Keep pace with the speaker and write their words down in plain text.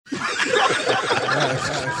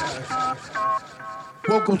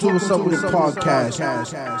Welcome to What's Up With It Podcast.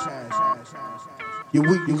 Your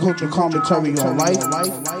weekly culture commentary on life.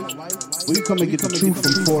 We come and get the truth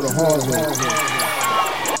before the hard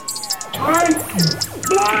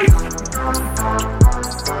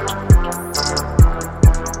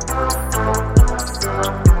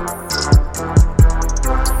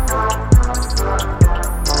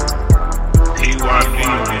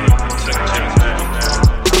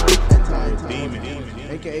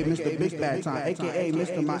AKA Mr. Big Bad Time, AKA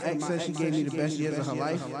Mr. My ex said she gave me the best years of her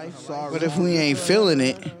life. Sorry. But if we ain't feeling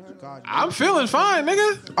it, I'm feeling fine,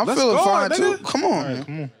 nigga. I'm Let's feeling go, fine nigga. too. Come on, man.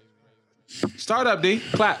 Come on. Start up, D.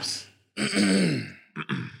 Claps. A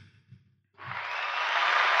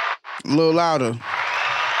little louder.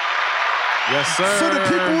 Yes, sir. For the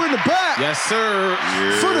people in the back. Yes, sir.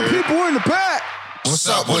 For the people in the back. What's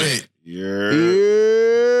up with it?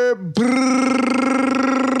 Yeah.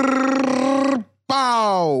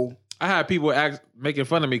 Bow. I had people making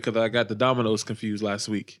fun of me because I got the dominoes confused last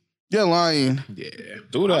week. You're lying. Yeah.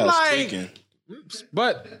 Do that. I'm like- Taking.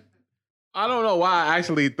 But I don't know why I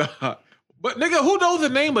actually thought. But nigga, who knows the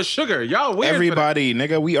name of sugar? Y'all weird. Everybody,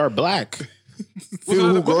 nigga, we are black. People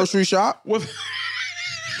who grocery shop.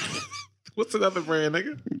 What's another brand,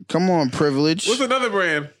 nigga? Come on, privilege. What's another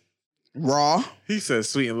brand? Raw. He says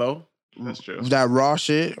sweet and low. That's true. That raw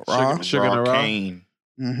shit. Raw. Sugar and raw. Cane.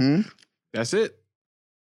 Mm-hmm. That's it.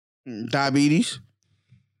 Diabetes.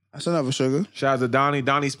 That's another sugar. Shout out to Donnie.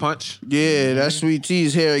 Donnie's Punch. Yeah, that sweet tea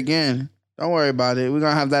is here again. Don't worry about it. We're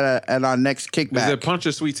going to have that at our next Is kickback. it punch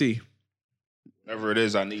or sweet tea? Whatever it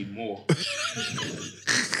is, I need more.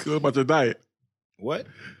 What about your diet? What?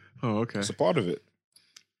 Oh, okay. It's a part of it.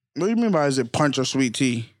 What do you mean by is it punch or sweet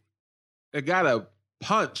tea? It got a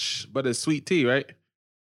punch, but it's sweet tea, right?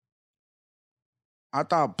 I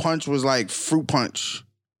thought punch was like fruit punch.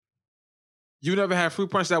 You never had fruit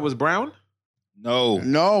punch that was brown? No.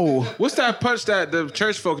 No. What's that punch that the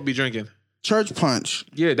church folks be drinking? Church punch.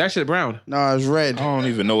 Yeah, that shit brown. No, it's red. I don't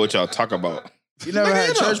even know what y'all talk about. You never Nigga, had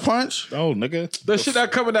you know. church punch? Oh, nigga. The shit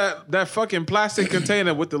that come in that fucking plastic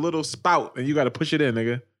container with the little spout, and you got to push it in,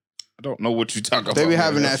 nigga. I don't know what you talk about. They be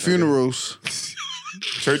having nigga. that at funerals.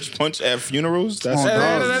 Church punch at funerals? That's Oh,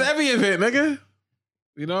 dog. At every event, nigga.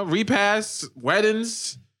 You know, repasts,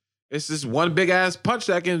 weddings. It's just one big ass punch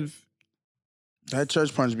that can. That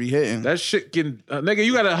church punch be hitting. That shit can, nigga.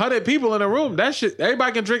 You got 100 people in a room. That shit,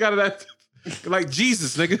 everybody can drink out of that. Like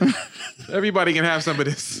Jesus, nigga. Everybody can have some of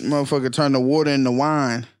this. Motherfucker turn the water into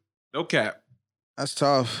wine. No cap. That's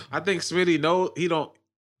tough. I think Smitty, he don't.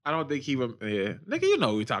 I don't think he would. Yeah, nigga, you know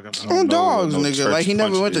what we talking about. On know dogs, what no nigga. church Like he never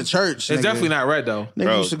punch went to is. church. It's nigga. definitely not red though. Nigga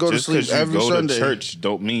Bro, used to go to just sleep 'cause you every go Sunday. to church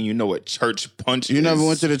don't mean you know what church punch You is. never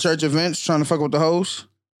went to the church events trying to fuck with the hoes?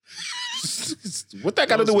 What that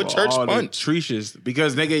got to do with church All the punch? Treaches.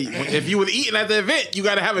 Because nigga, if you was eating at the event, you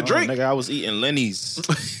got to have a drink. Oh, nigga, I was eating Lenny's.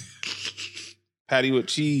 Patty with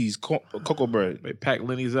cheese, cocoa bread. They packed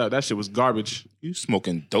Lenny's up. That shit was garbage. You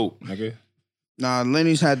smoking dope, nigga. Nah,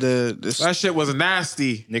 Lenny's had the That shit was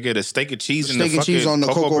nasty. Nigga, the steak and cheese The and the steak and cheese fucking on the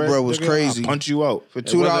cocoa bread was nigga, crazy. I'll punch you out. for It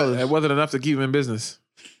 $2. wasn't enough to keep him in business.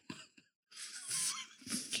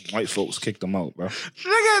 White folks kicked them out, bro.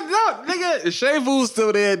 Nigga, no, nigga. Shea Vu's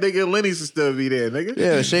still there, nigga. Lenny's will still be there, nigga.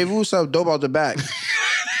 Yeah, Shea Vu sell dope out the back.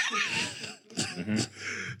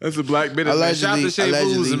 That's a black business. Shout out to Shea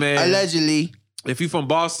Vu's, man. Allegedly. If you from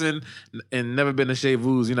Boston and never been to Shea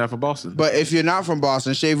Vu's, you're not from Boston. But if you're not from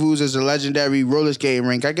Boston, Shea Vu's is a legendary roller skating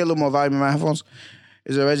rink. I get a little more volume in my headphones.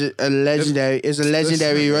 It's a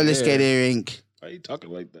legendary roller skating rink. Why you talking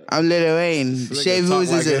like that? I'm Lil Wayne. Shea Vu's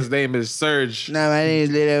like is his a... name is Serge. No, my name is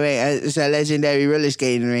Lil Wayne. It's a legendary roller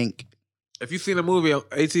skating rink. If you've seen the movie,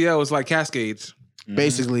 ATL is like Cascades.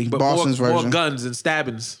 Basically, But Boston's more version. guns and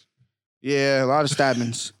stabbings. Yeah, a lot of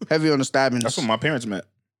stabbings. Heavy on the stabbings. That's what my parents met.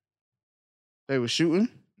 They were shooting,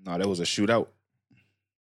 Nah, that was a shootout.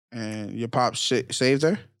 and your pops saved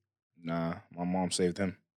her. Nah, my mom saved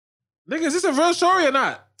him. Nigga, is this a real story or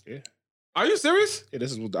not? Yeah. Are you serious? Yeah,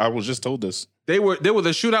 this is what I was just told this. There was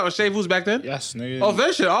a shootout with Shea Vu's back then? Yes, nigga. Oh,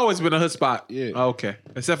 that shit always been a hood spot. Yeah. Oh, okay.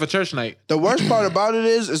 Except for church night. The worst part about it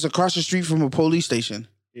is it's across the street from a police station.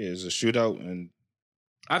 Yeah, it's a shootout, and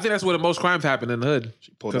I think that's where the most crimes happen in the hood.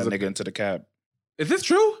 she pulled that 'Cause of- nigga into the cab. Is this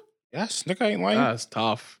true? Yes, nigga, I ain't lying. That's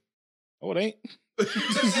tough. Oh, it ain't.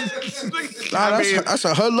 Nah, I mean, that's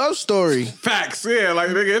a hood love story. facts. Yeah, like,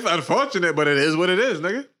 nigga, it's unfortunate, but it is what it is,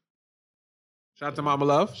 nigga. Shout out to Mama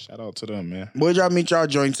Love. Shout out to them, man. Where'd y'all meet y'all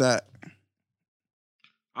joints at?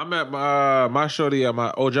 I'm at my shorty at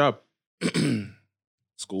my old job.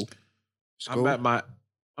 School. School?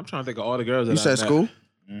 I'm trying to think of all the girls that You I said met. school?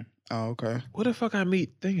 Mm. Oh, okay. Where the fuck I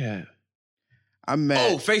meet thing at? I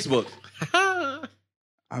met. Oh, Facebook.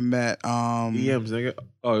 I met. DMs, nigga.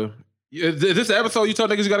 Oh, is this the episode you told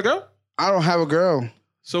niggas you gotta go? I don't have a girl.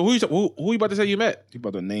 So who you about to say you met? You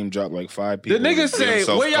about to name drop like 5 The people. nigga Get say,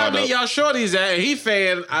 himself where y'all caught meet up. y'all shorties at? And he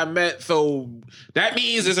saying, I met, so that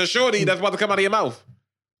means it's a shorty that's about to come out of your mouth.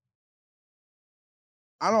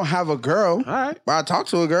 I don't have a girl, All right. but I talk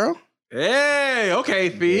to a girl. Hey, okay,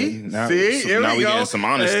 Fee. Now- See, so here now we we go. getting some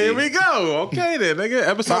honesty. Here we go. Okay then, nigga.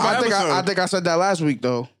 Episode by I episode. think I said that last week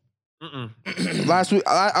though. Mm-mm. Last week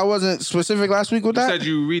I wasn't specific last week with You that. said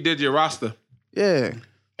you redid your roster. Yeah,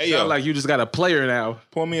 Hey, Sound yo, like you just got a player now.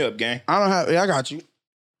 pull me up, gang. I don't have. Yeah, I got you.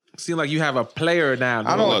 Seem like you have a player now.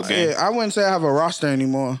 I No, don't. up, gang. Yeah, I wouldn't say I have a roster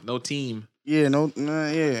anymore. no team. Yeah, no.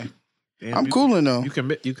 Yeah, Damn, I'm you, cooling though.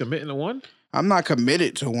 You committing to one? I'm not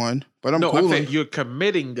committed to one, but I'm No, I'm cooling. saying you're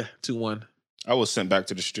committing to one. I was sent back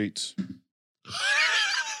to the streets.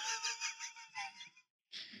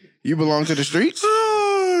 You belong to the streets.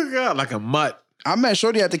 Oh god, like a mutt. I met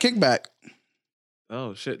Shorty at the kickback,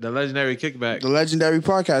 Oh shit, the legendary kickback. the legendary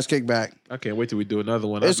podcast kickback. I can't wait till we do another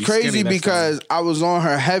one. I'll It's be crazy skinny next because time. I was on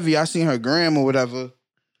her heavy. I seen her gram or whatever.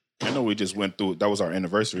 I know we just went through. That was our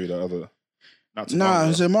anniversary. Not too long Nah, ago.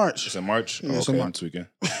 it's in March. It's in March. Yeah, it's Okay, in I'm March. tweaking.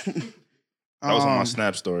 That was on my Um,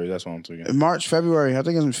 Snap story. That's what I'm tweaking. March, February. I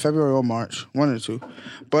think it's in February or March, one of the two.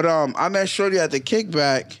 But I met Shorty at the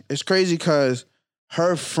kickback. It's crazy because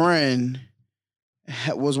her friend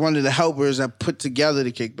was one of the helpers that put together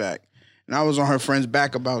the kickback. And I was on her friend's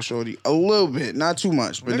back about Shorty a little bit, not too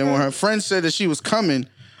much. But then when her friend said that she was coming,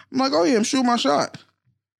 I'm like, oh yeah, I'm shooting my shot.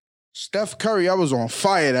 Steph Curry, I was on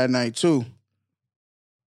fire that night too.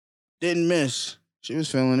 Didn't miss. She was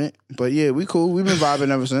feeling it. But yeah, we cool. We've been vibing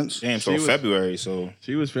ever since. Damn, so She was- February. So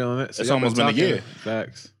She was feeling it. So It's y'all almost been a talking. year.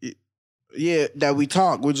 Facts. Yeah, that we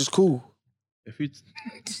talk, which is cool. If you,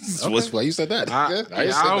 what's why you said that? I nigga? don't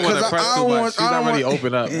said that. want to 'Cause I press too don't much. want- She's I don't already want-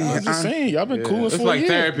 open up. Yeah. I'm just saying, y'all been Yeah. cool It's for like a year.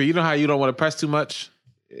 therapy. You know how you don't want to press too much?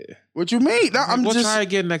 What you mean? No, I'm we'll just try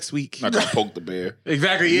again next week. Not gonna poke the bear.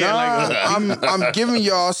 Exactly. Yeah. nah, Like, I'm giving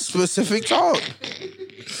y'all specific talk.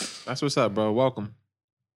 that's what's up, bro. Welcome.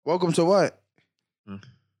 Welcome to what? Hmm.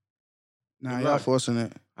 Nah, Good y'all luck. forcing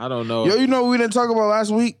it. I don't know. Yo, you know what we didn't talk about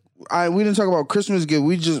last week? We didn't talk about Christmas gift.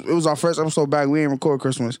 It was our first episode back. We didn't record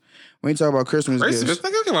Christmas. We didn't talk about Christmas Christmas, gifts.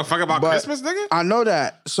 nigga. Give a fuck about But- Christmas, nigga. I know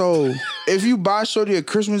that. So if you buy Shorty a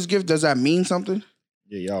Christmas gift, does that mean something?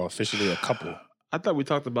 Yeah, y'all officially a couple. I thought we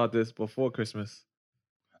talked about this before Christmas.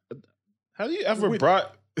 Have you ever We-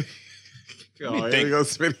 brought? Oh, me here think. we go,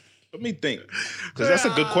 Smitty. Let me think, because that's a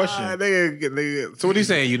good question. Nigga. So what are you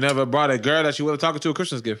saying? You never brought a girl that you want to talk to a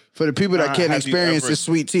Christmas gift? For the people that Nah, can't have you experience ever- this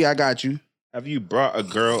sweet tea, I got you. Have you brought a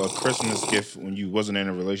girl a Christmas gift when you wasn't in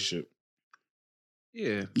a relationship?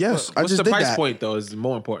 Yeah. Yes, What- I what's just the did price that. point though? Is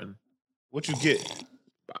more important. What you get?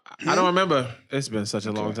 I don't remember. It's been such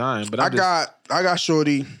a long time. But I I'm just, got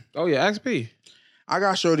Shorty. Oh yeah, XP. I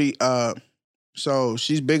got Shorty. So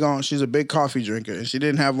she's a big coffee drinker, and she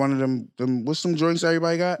didn't have one of them. What's some drinks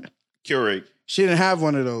everybody got? Keurig. She didn't have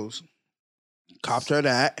one of those. Copped her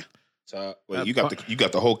that. So, wait, you got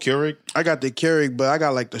the whole Keurig? I got the Keurig, but I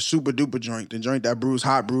got like the super duper joint, the joint that brews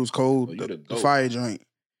hot, brews cold, Oh, you the the dope. fire joint.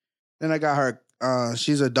 Then I got her.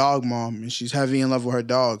 She's a dog mom, and she's heavy in love with her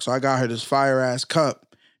dog. So I got her this fire ass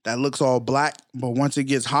cup that looks all black, but once it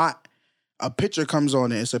gets hot, a picture comes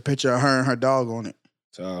on it. It's a picture of her and her dog on it.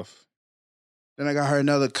 Tough. Then I got her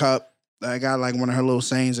another cup. I got like one of her little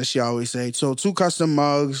sayings that she always say. So 2 custom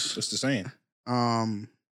mugs. What's the saying? Um,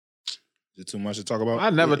 Is it too much to talk about? I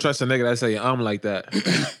never trust a nigga that say like that.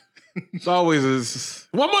 It's always is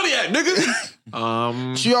what money at,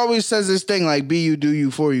 nigga? she always says this thing like "be you, do you,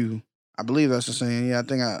 for you." I believe that's the saying. Yeah, I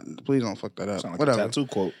think please don't fuck that up. Sound like Whatever. a tattoo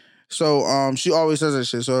quote. So she always says that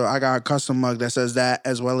shit. So I got a custom mug that says that,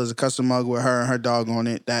 as well as a custom mug with her and her dog on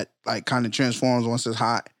it that like kind of transforms once it's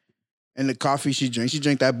hot. And the coffee she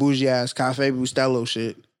drink that bougie ass Cafe Bustelo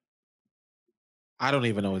shit. I don't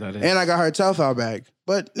even know what that is. And I got her a Telfar bag.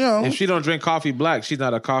 But you know, If she don't drink coffee black, she's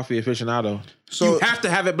not a coffee aficionado. so You have to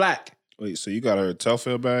have it black. Wait, so you got her a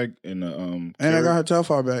Telfair bag and a and I got her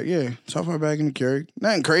Telfar bag. Yeah, Telfar bag in the Keurig.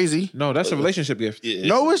 Nothing crazy. No, that's a relationship gift.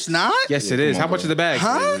 No, it's not. Yes, Yeah, it is. come How on, much bro. is the bag?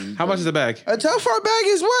 Huh? How much is the bag? A Telfar bag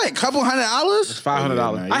is what? Couple $100? It's $500.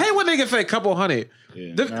 Yeah, nah, I hate when niggas say couple hundred.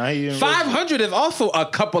 Yeah. The- Nah, he ain't 500 is also a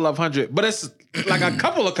couple of hundred, but it's like a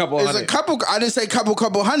couple It's a hundred. couple. I didn't say couple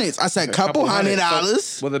hundreds. I said couple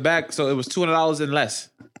 $100. With the bag, so it was $200 and less.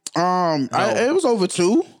 It was over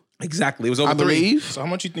 2, Exactly. It was over I 3. believe. So how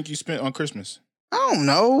much you think you spent on Christmas? I don't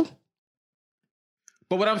know.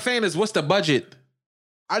 But what I'm saying is, what's the budget?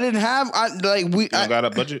 I didn't have. You don't got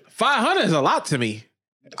a budget? 500 is a lot to me.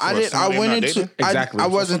 I didn't. I somebody went I'm not into. dating? Exactly. I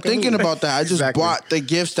wasn't thinking about that. I just Exactly. bought the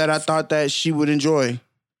gifts that I thought that she would enjoy.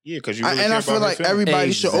 Yeah, because you really care And I about feel her like feelings.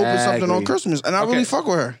 everybody should open something on Exactly. Christmas, and I Okay. really fuck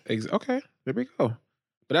with her. Okay, there we go.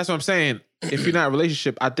 But that's what I'm saying. If you're not in a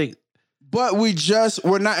relationship, I think But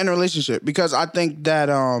we're not in a relationship because I think that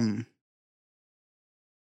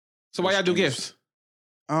so. Why y'all do gifts?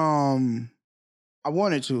 I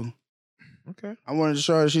wanted to. Okay. I wanted to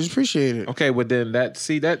show her she's appreciated. Okay, well then that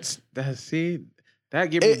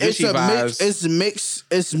give me It's bitchy a vibes. mix.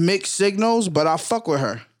 It's mixed signals, but I fuck with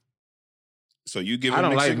her. So you give I her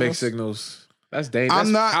don't mixed like signals? mixed signals. That's dangerous.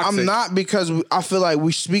 I'm not because I feel like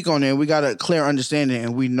we speak on it. We got a clear understanding,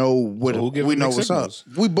 and we know what So who give we her know mixed what's signals?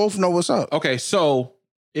 up. We both know what's up. Okay, so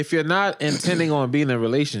if you're not intending on being in a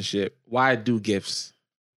relationship, why do gifts?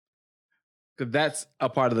 Because that's a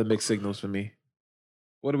part of the mixed signals for me.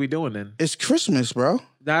 What are we doing then? It's Christmas, bro.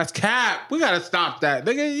 That's cap. We gotta stop that.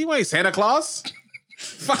 Nigga, you ain't Santa Claus.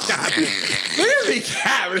 Fuck that. Nigga be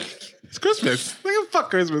cap. It's Christmas. Nigga, fuck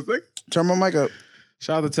Christmas. Nigga. Turn my mic up.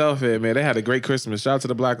 Shout out to Telfair, man. They had a great Christmas. Shout out to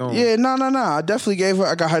the Black owned. Yeah, no. I definitely gave her.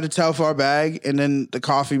 I got her the Telfar bag, and then the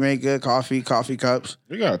coffee maker, coffee cups.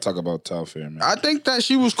 We gotta talk about Telfair, man. I think that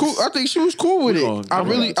she was cool. I think she was cool with it. I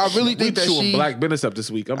really think that chewing she. Black business up this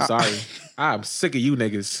week. I'm sorry. I'm sick of you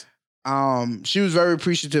niggas. She was very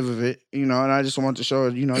appreciative of it, and I just wanted to show her,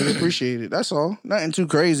 you appreciate it. That's all. Nothing too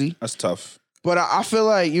crazy. That's tough. But I feel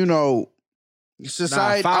like,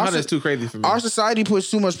 society. 500 is too crazy for me. Our society puts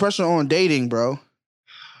too much pressure on dating, bro.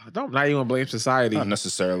 I'm not even blame society. Not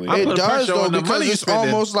necessarily. I'm It putting does pressure though on the because money you it's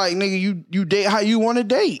spending. almost like nigga, you date how you want to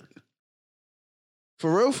date.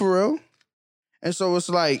 For real. And so it's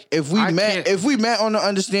like if we met on the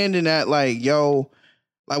understanding that like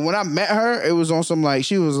when I met her, it was on some like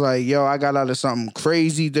she was like, yo, I got out of something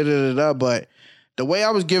crazy, but the way I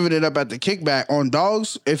was giving it up at the kickback on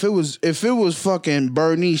dogs, if it was fucking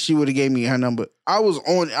Bernice, she would have gave me her number. I was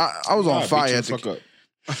on fire at the Fuck up.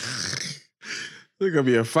 There's gonna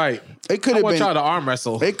be a fight. It could I have want been y'all to arm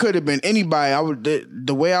wrestle. It could have been anybody.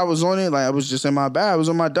 The way I was on it, like I was just in my bag. I was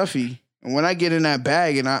on my Duffy. And when I get in that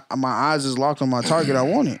bag and my eyes is locked on my target, I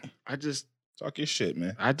want it. I just Talk your shit,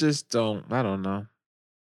 man. I don't know.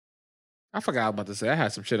 I forgot what I was about to say. I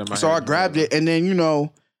had some shit in my So head. I grabbed it, and then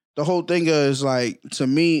the whole thing is like, to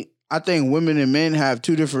me, I think women and men have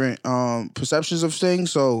two different perceptions of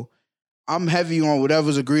things. So I'm heavy on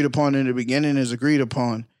whatever's agreed upon in the beginning is agreed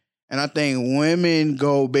upon. And I think women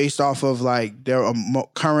go based off of like their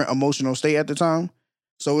current emotional state at the time.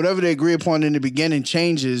 So whatever they agree upon in the beginning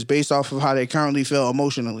changes based off of how they currently feel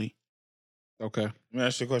emotionally. Okay. Let me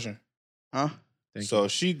ask you a question. Huh? So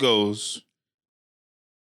she goes,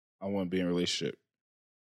 I want to be in a relationship.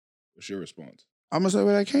 What's your response? I'm gonna say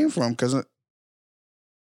where that came from because I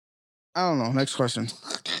don't know. Next question.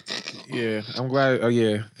 Yeah, I'm glad. Oh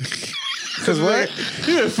yeah. Because what?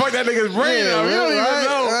 You just fuck that nigga's brain up. You don't even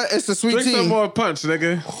know. It's the sweet Drink tea. some more punch,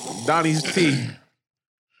 nigga. Donnie's tea.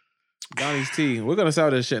 Donnie's tea. We're gonna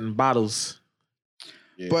sell this shit in bottles.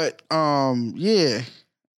 Yeah. But yeah,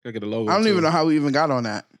 Gotta get a logo. I don't too. even know how we even got on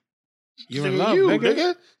that. You in love,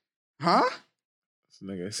 nigga? Huh?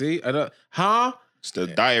 Nigga, see? Huh? It's the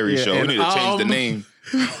diary Yeah, show. We and, need to change the name.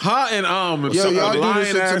 Huh and Yo, y'all do lying this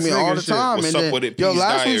shit to ass me nigga all the shit. time. What's and up then, with it, yo, Peace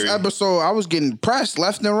last week's Diary? episode, I was getting pressed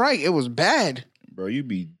left and right. It was bad. Bro, you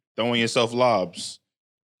be throwing yourself lobs.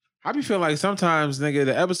 I be feeling like sometimes, nigga,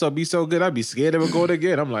 the episode be so good, I be scared of it going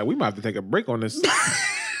again. I'm like, we might have to take a break on this.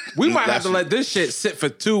 We might have to let this shit sit for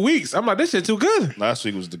 2 weeks. I'm like, this shit too good. Last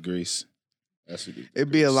week was the grease. Last week was the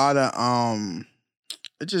It'd be a grease. lot of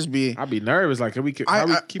it just be. I be nervous. Like, can we keep how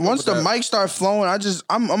we keep Once up the with that? mic start flowing,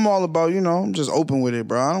 I'm all about I'm just open with it,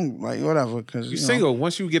 bro. I don't like whatever because You single.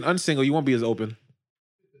 Once you get unsingle, you won't be as open.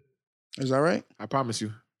 Is that right? I promise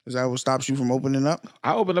you. Is that what stops you from opening up?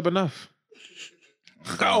 I open up enough.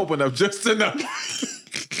 I open up just enough.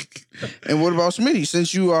 And what about Smitty?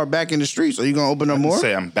 Since you are back in the streets, are you gonna open up I didn't more?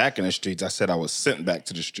 say I'm back in the streets. I said I was sent back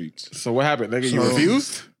to the streets. So what happened, nigga? You So-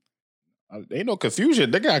 refused? Ain't no confusion.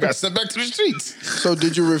 Nigga, I got sent back to the streets. So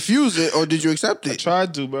did you refuse it or did you accept I it?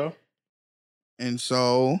 tried to, bro. And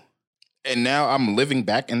so And now I'm living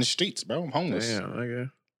back in the streets, bro. I'm homeless. Damn,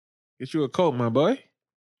 nigga. Get you a coat, my boy.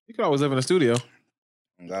 You can always live in a studio.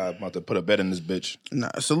 God, I'm about to put a bed in this bitch.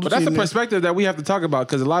 salute But that's to the you, nigga. perspective that we have to talk about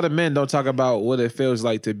because a lot of men don't talk about what it feels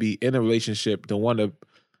like to be in a relationship, to want to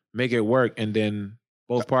make it work, and then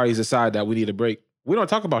both parties decide that we need a break. We don't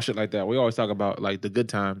talk about shit like that. We always talk about like the good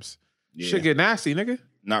times. Yeah. Shit get nasty, nigga.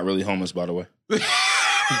 Not really homeless, by the way.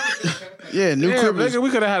 Yeah, new Damn, crib is nigga, we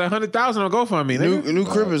could have had 100,000 on GoFundMe, nigga. new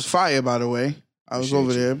crib is fire. By the way, I was Appreciate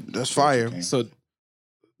over you. there. That's fire. Appreciate you, So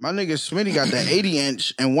My nigga Smitty got the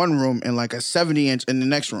 80-inch in one room and like a 70-inch in the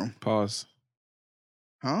next room. Pause.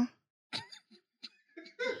 Huh?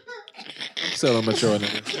 Still immature,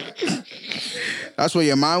 nigga. That's where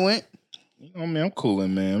your mind went? You know, man, I'm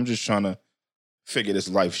cooling, man. I'm just trying to figure this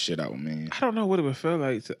life shit out, man. I don't know what it would feel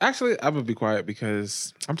like. Actually, I'm gonna be quiet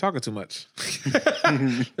because I'm talking too much.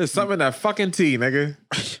 There's something in that fucking tea, nigga.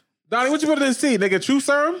 Donnie, what you put in this tea, nigga? Truth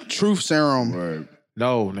serum? Truth serum. Right.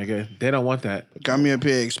 No, nigga. They don't want that. Got me up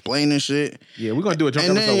here explaining shit. Yeah, we're gonna do a drunk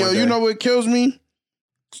And episode then, yo, one day. you know what kills me?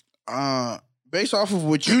 Based off of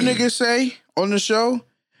what you niggas say on the show,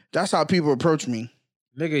 that's how people approach me.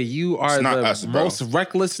 Nigga, you are It's not the us, bro. most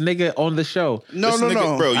reckless nigga on the show. No, Listen,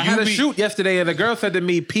 nigga, bro, I you had a be- shoot yesterday and a girl said to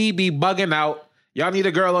me, P be bugging out. Y'all need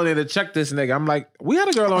a girl on there to check this nigga. I'm like, we had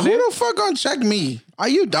a girl on Who there. the fuck gonna check me? Are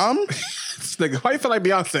you dumb? This nigga, why you feel like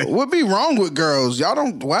Beyonce? What be wrong with girls? Y'all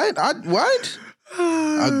don't what? What?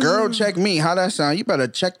 A girl check me. How that sound? You better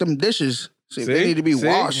check them dishes. See if they need to be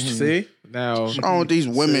washed. See? Now, What's wrong with these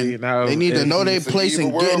women? See, now, they need to if- know their it's an place and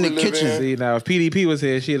evil get in the world we live kitchen. in. see, now if PDP was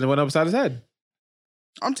here, she'd have went upside his head.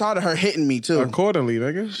 I'm tired of her hitting me too. Accordingly,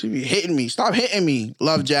 nigga. She be hitting me. Stop hitting me,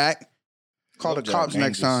 Love Jack. Call Love the Jack, cops man,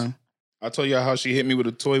 next just- time. I told y'all how she hit me with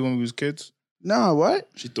a toy when we was kids. Nah, what?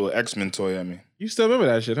 She threw an X-Men toy at me. You still remember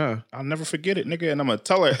that shit, huh? I'll never forget it, nigga. And I'm gonna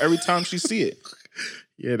tell her every time she see it.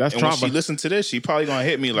 Yeah, that's And trauma. when she listen to this, she probably gonna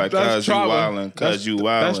hit me like, That's "Cause you trauma. wildin', cause you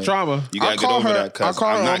wildin'." That's trauma. You I gotta get call over her. that. I Cause call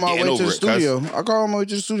her I'm on not my getting way to over the it. studio. I call her on my way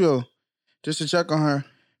to the studio just to check on her,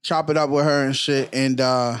 chop it up with her and shit. And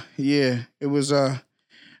yeah, it was. I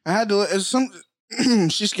had to. It's some.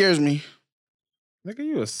 She scares me. Nigga,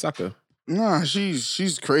 you a sucker. Nah,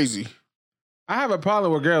 she's crazy. I have a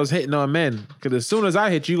problem with girls hitting on men. Because as soon as I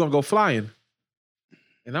hit you, you're going to go flying.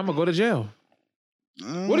 And I'm going to go to jail.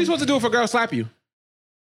 What are you supposed to do if a girl slap you? We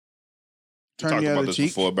Turn talked the about other this cheek.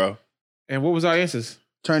 before, bro. And what was our answers?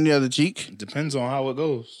 Turn the other cheek. It depends on how it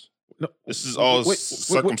goes. No, This is all Wait,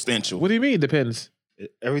 circumstantial. What do you mean depends?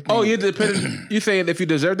 Everything. Oh, you depend. You saying if you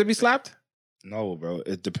deserve to be slapped? No, bro.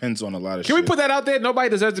 It depends on a lot of Can shit. we put that out there? Nobody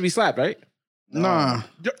deserves to be slapped, right? Nah,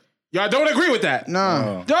 Y'all don't agree with that?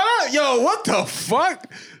 nah. Yo, what the fuck?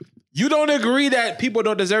 You don't agree that people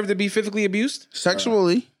don't deserve to be physically abused?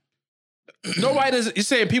 Sexually. Nobody does. You're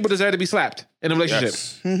saying people deserve to be slapped in a relationship.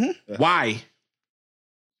 Yes. Why?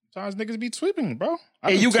 Sometimes niggas be tweaking, bro.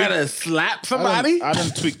 And you gotta slap somebody? I done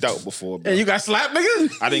tweaked out before, bro. And you got slapped,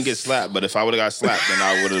 nigga? I didn't get slapped, but if I would have got slapped, then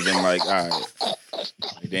I would have been like, all right,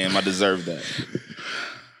 damn, I deserve that.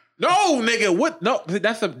 No, nigga. What? No,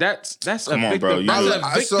 that's a Come a on, victim. bro. You That's know- a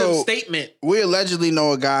victim So- statement. We allegedly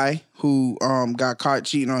know a guy who got caught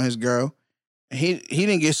cheating on his girl. He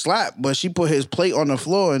didn't get slapped, but she put his plate on the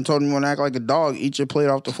floor and told him, "You want to act like a dog? Eat your plate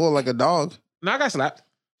off the floor like a dog." No, I got slapped.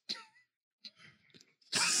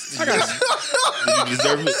 Did you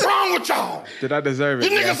deserve it? What's wrong with y'all? Did I deserve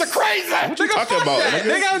it? You niggas are crazy. What you talking fuck about, that.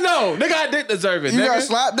 nigga? Nigga, no. Nigga, I didn't deserve it. You nigga. got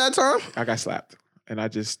slapped that time? I got slapped. And I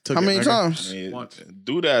just took How it. many nigga. times? Man, Once.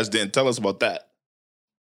 Dude-ass didn't tell us about that.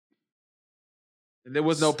 And there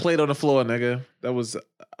was no plate on the floor, nigga. That was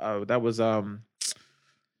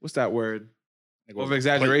what's that word? Over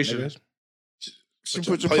exaggeration. Plate, nigga. She Put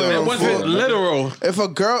put your your plate plate on It the wasn't floor. literal. If a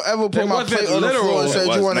girl ever put It my wasn't plate on the literal. floor and It said,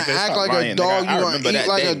 was, "You want to nigga. act Stop like lying, a dog, nigga. I you want remember to eat that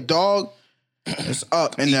like a day. dog," it's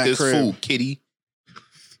up in Eat that this crib. food, kitty.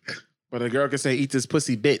 But a girl can say, "Eat this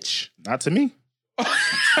pussy, bitch." Not to me.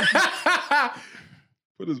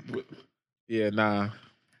 Yeah, nah.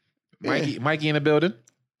 Mikey in the building.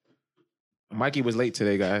 Mikey was late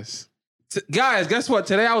today, guys. Guys, guess what?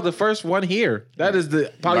 Today I was the first one here. That is probably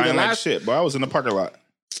the Lying like last. shit, bro. I was in the parking lot.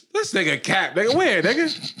 This nigga cap, nigga. Where,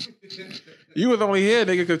 nigga? You was only here,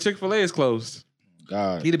 nigga, because Chick-fil-A is closed.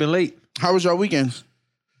 God. He'd have been late. How was your weekend?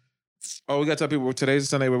 Oh, we got to tell people today's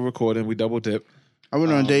Sunday. We're recording. We double dip. I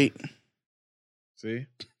went on a date. See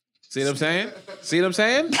what I'm saying? See what I'm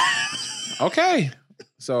saying? Okay.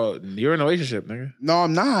 So you're in a relationship, nigga. No,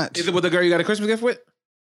 I'm not. Is it with the girl you got a Christmas gift with?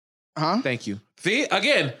 Huh? Thank you. See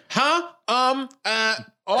again? Huh? All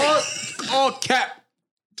cap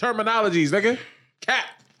terminologies, nigga. Cap.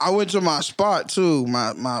 I went to my spot too.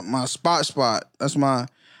 My spot. That's my.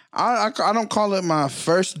 I don't call it my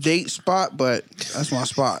first date spot, but that's my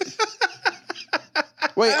spot.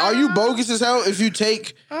 Wait, are you bogus as hell if you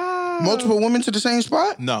take multiple women to the same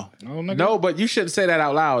spot? No. No, nigga. No, but you shouldn't say that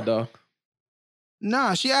out loud, though.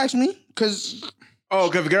 Nah, she asked me because Oh,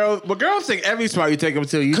 because girls take every spot you take them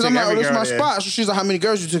to. You take I'm like, oh, every this is girl my there. spot. So she's like, how many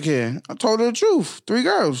girls you took here? I told her the truth. 3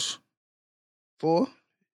 girls. 4.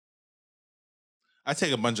 I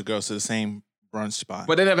take a bunch of girls to the same brunch spot.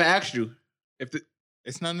 But they never asked you.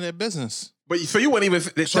 it's none of their business. So you wouldn't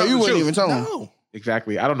even. So you wouldn't even tell them. No.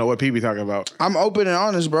 Exactly. I don't know what P be talking about. I'm open and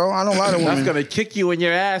honest, bro. I don't lie to That's women. gonna kick you in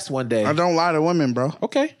your ass one day. I don't lie to women, bro.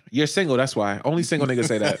 Okay. You're single, that's why. Only single niggas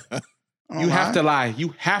say that. I don't You have lie. to lie.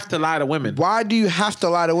 You have to lie to women. Why do you have to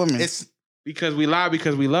lie to women? It's Because we lie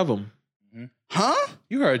because we love them. Huh?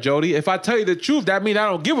 You heard Jody. If I tell you the truth, that means I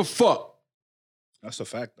don't give a fuck. That's a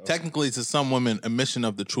fact, though. technically to some women, admission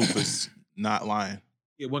of the truth is not lying.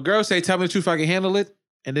 Yeah, when girls say, tell me the truth, I can handle it,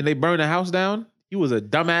 and then they burn the house down, you was a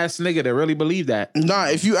dumbass nigga that really believed that. Nah,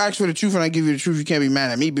 if you ask for the truth and I give you the truth, you can't be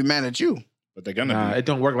mad at me. Be mad at you. But they're gonna Nah, be. it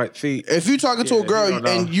don't work like, see, If you talking to Yeah, a girl you don't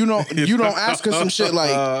know. and you don't ask her some shit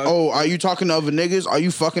like, oh, are you talking to other niggas? Are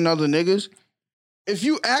you fucking other niggas? If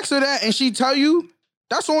you ask her that and she tell you,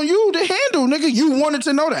 that's on you to handle, nigga. You wanted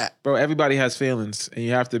to know that. bro, everybody has feelings, and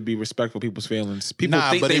you have to be respectful of people's feelings. People Nah,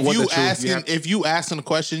 think but they if want you the truth. asking if you asking a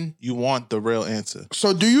question, you want the real answer.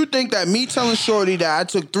 So do you think that me telling Shorty that I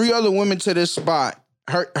took 3 other women to this spot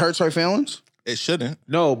hurts her feelings? It shouldn't.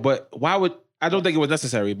 No, but why would, I don't think it was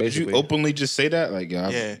necessary, Did you basically. openly just say that? Like,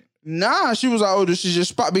 Yeah. Nah, she was like, oh, this is your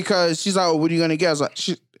spot because she's like, oh, what are you gonna get? I was like,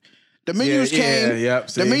 the menus came. Yep,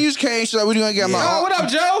 The menus came. She's like, what are you gonna get? I'm like, Oh, oh, what up,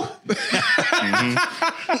 Joe?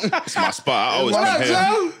 it's my spot. I always what come up, here.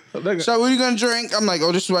 Joe? Nigga, So what are you gonna drink? I'm like,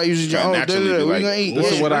 oh, this is what I usually drink. Try Oh, naturally da-da-da, be what like, you gonna eat?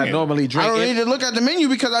 this is Yeah. what I bring it. normally drink. I don't in. need to look at the menu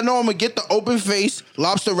because I know I'm gonna get the open face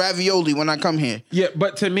lobster ravioli when I come here. Yeah,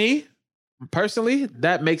 but to me, personally,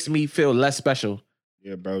 that makes me feel less special.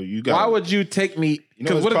 Yeah, bro. You got. Why would you take me? You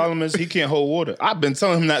know his what if- problem is he can't hold water. I've been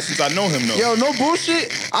telling him that since I know him though. Yo, no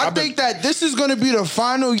bullshit. I think that this is gonna be the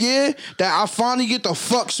final year that I finally get the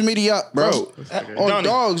fuck Smitty up, bro. On Donnie,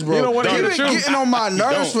 dogs, bro. you don't wanna He hear the been truth. getting on my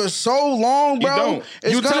nerves don't. for so long, bro. don't.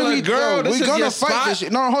 It's You gonna tell a be, girl this we is gonna your fight spot? this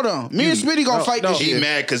shit. No, hold on. Me and Smitty gonna fight this He shit.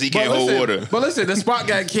 mad because he But can't hold listen, water. But listen, the spot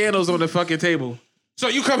got candles on the fucking table. So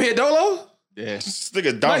you come here, Dolo? Yeah. This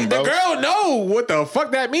nigga dumb, Like, bro. the girl know what the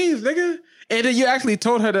fuck that means, nigga. And then you actually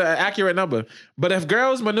told her the accurate number. But if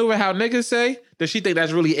girls maneuver how niggas say, then she think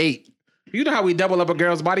that's really 8. You know how we double up a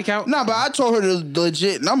girl's body count? Nah, but I told her the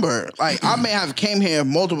legit number. Like, I may have came here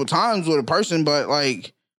multiple times with a person, but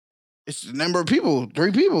like, it's the number of people,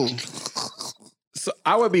 3 people. So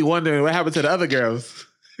I would be wondering what happened to the other girls.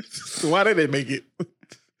 Why did they make it?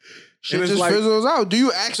 Shit And it's just like- fizzles out. Do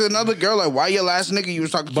you ask another girl like, why your last nigga you was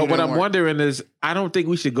talking to? But what didn't I'm work? wondering is, I don't think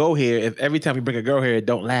we should go here if every time we bring a girl here, it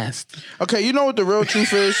don't last. Okay, you know what the real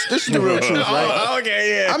truth is? This is the real truth, right?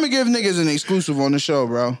 Okay, I'm gonna give niggas an exclusive on the show,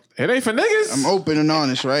 bro. It ain't for niggas. I'm open and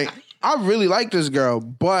honest, right? I really like this girl,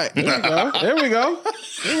 but There we go. There we go.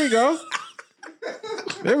 There we go.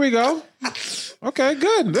 There we go. Okay,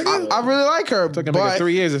 good. Nigga. I really like her. Took a nigga But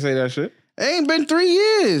 3 years to say that shit. it ain't been 3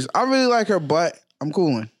 years. I really like her, but I'm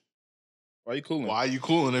cooling Why you cooling? Why are you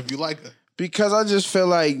cooling if you like her? because I just feel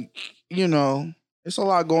like, you know, it's a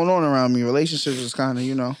lot going on around me. Relationships is kind of,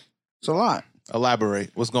 you know, it's a lot. Elaborate.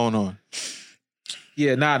 What's going on?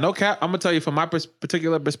 Yeah, nah, no cap. I'm gonna tell you from my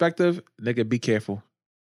particular perspective, nigga, be careful.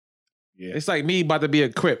 Yeah. It's like me about to be a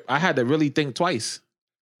Crip. I had to really think twice.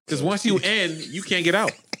 Because once you in, you can't get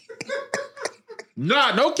out.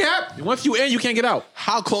 Nah, no cap. Once you in, you can't get out.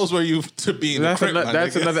 How close were you to being That's, a crip, my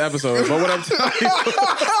that's nigga? another episode. But what I'm telling you,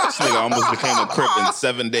 This nigga almost became a crip in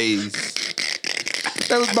 7 days.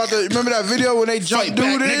 That was about to remember that video when they jumped Fight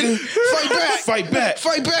dude back, in? nigga. Fight back. Fight back.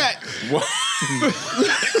 Fight back.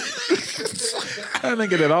 that nigga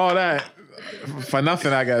did all that for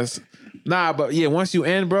nothing, I guess. Nah, but yeah, once you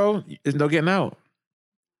in, bro, there's no getting out.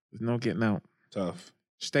 There's no getting out. Tough.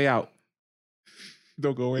 Stay out.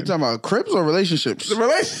 Don't go You in. talking about Crips or relationships? The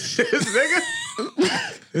relationships,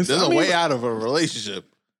 nigga. There's a way out of a relationship.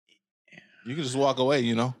 You can just walk away,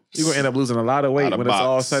 you know? You're gonna end up losing a lot of weight Out of when it's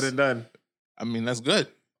all box. said and done. I mean, that's good.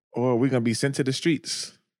 Or we're gonna be sent to the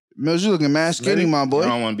streets. Mills, you looking mad skinny, my I boy.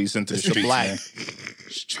 don't want to be sent to the streets, black. man.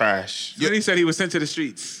 It's trash. Then he said he was sent to the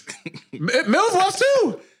streets. Mills was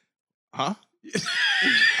too. Huh?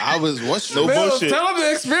 I was, what's No Mills, bullshit. tell him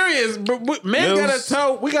the experience. But men Mills-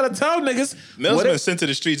 we gotta tell niggas. Mills what been if- sent to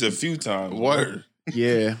the streets a few times. Word.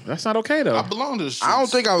 Yeah, that's not okay though. I belong to the streets. I don't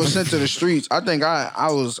think I was sent to the streets. I think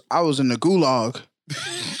I was in the gulag.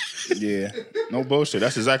 Yeah. No bullshit.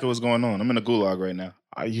 That's exactly what's going on. I'm in a gulag right now.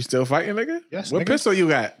 Are you still fighting, nigga? Yes, What nigga. pistol you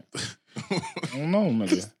got? I don't know,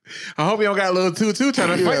 nigga. I hope you don't got a little 2-2 trying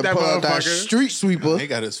to You fight better that pull out that motherfucker. street sweeper He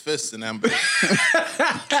got his fist in them.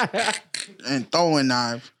 and throwing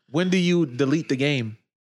knife. When do you delete the game?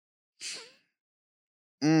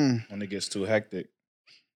 Mm. When it gets too hectic.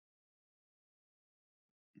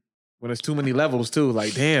 When it's too many levels too.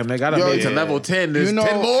 Like, damn, they gotta Yo, made it to yeah. level 10. There's You know,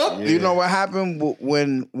 10 more? Yeah. You know what happened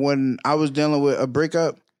when I was dealing with a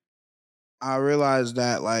breakup? I realized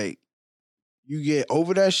that like you get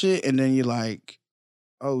over that shit and then you're like,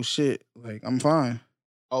 oh shit, like I'm fine.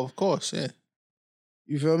 Oh, of course, yeah.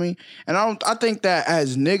 You feel me? And I think that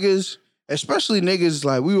as niggas, especially niggas,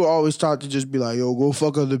 like we were always taught to just be like, yo, go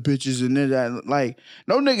fuck other bitches and then that. Like,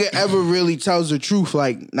 no nigga ever really tells the truth.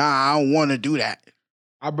 Like, nah, I don't want to do that.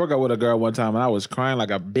 I broke up with a girl one time and I was crying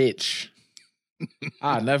like a bitch.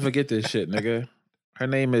 I'll never forget this shit, nigga. Her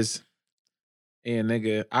name is Ian,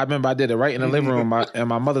 nigga. I remember I did it right in the living room in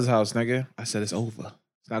my mother's house, nigga. I said, it's over.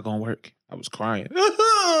 It's not gonna work. I was crying.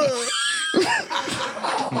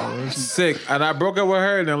 Sick. And I broke up with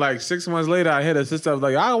her, and then like 6 months later, I hit her sister. I was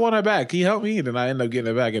like, I don't want her back. Can you help me? And then I ended up getting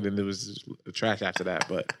her back, and then it was just trash after that.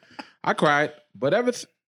 But I cried. But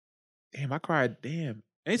damn, I cried. Damn.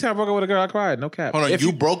 Anytime I broke up with a girl, I cried. No cap. Hold on,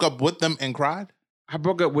 you broke up with them and cried? I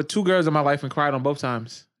broke up with 2 girls in my life and cried on both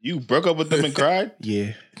times. You broke up with them and cried?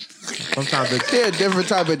 Yeah. Sometimes They're a different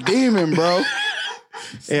type of demon, bro.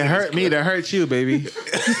 it hurt me to hurt you, baby.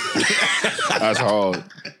 That's hard.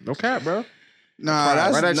 No cap, bro. Nah, Right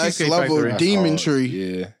that's at next Cheesecake level Factory. demon That's hard. tree.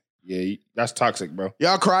 Yeah. Yeah, that's toxic, bro.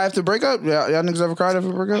 Y'all cry after breakup? Y'all niggas ever cried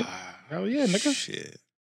after breakup? Hell yeah, nigga. Shit.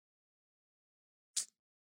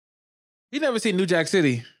 You never seen New Jack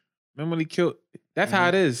City. Remember when he killed? That's how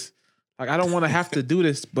it is. Like, I don't want to have to do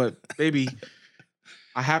this, but baby,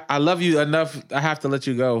 I love you enough. I have to let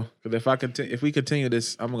you go. Because if we continue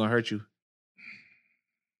this, I'm gonna hurt you.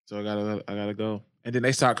 So I gotta go. And then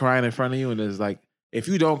they start crying in front of you, and it's like, if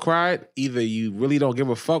you don't cry, either you really don't give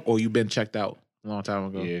a fuck or you've been checked out a long time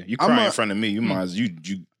ago. Yeah, you cry in front of me. You might as you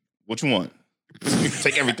what you want?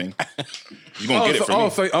 Take everything. You gonna get it from me.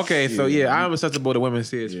 So I'm accessible to women's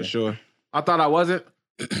tears for sure. I thought I wasn't.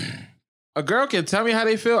 A girl can tell me how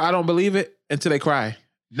they feel. I don't believe it until they cry.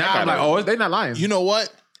 Now I'm like, oh, they not lying. You know what?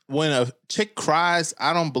 When a chick cries,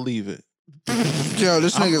 I don't believe it. Yo,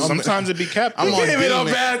 this nigga. Sometimes it be kept. I'm on demon. on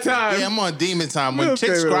bad time. Yeah, I'm on demon time. When Okay,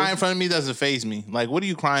 chicks bro. cry in front of me, doesn't faze me. Like, what are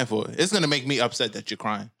you crying for? It's gonna make me upset that you're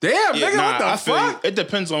crying. Damn, nigga, what the I feel you. fuck? It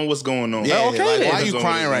depends on what's going on. Yeah, okay, like, then. why are you Depends on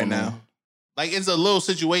crying what's right going now? on. Like, it's a little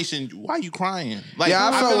situation. Why are you crying? Like, Yeah,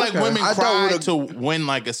 I feel like women I dealt cry with to win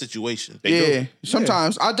like a situation. Yeah,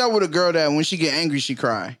 sometimes I dealt with a girl that when she get angry, she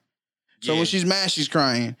cry. So Yeah. when she's mad, she's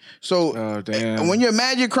crying. So Oh, damn. and when you're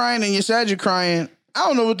mad, you're crying, and you're sad, you're crying. I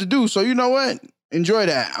don't know what to do. So you know what? Enjoy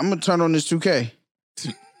that. I'm gonna turn on this 2K.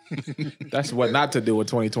 That's what not to do in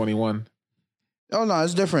 2021. Oh no,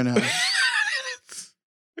 it's different now.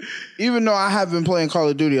 Even though I have been playing Call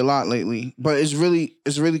of Duty a lot lately, but it's really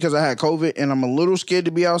because I had COVID and I'm a little scared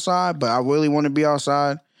to be outside, but I really want to be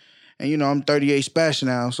outside. And you know, I'm 38 spash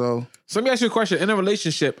now, so So let me ask you a question. In a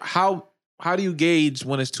relationship, how do you gauge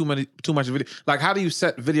when it's too much video? Like, how do you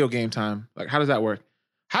set video game time? Like, how does that work?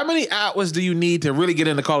 How many hours do you need to really get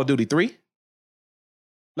into Call of Duty? 3?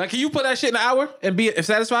 Like, can you put that shit in an hour and be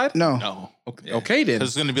satisfied? no. No. Okay, then.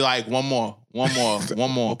 It's gonna be like one more.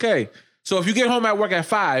 Okay. So if you get home at work at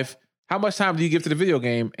 5, how much time do you give to the video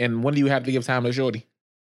game, and when do you have to give time to shorty?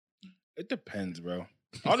 It depends, bro.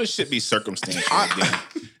 All this shit be circumstantial.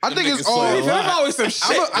 I think it's all. play a lot. There's always some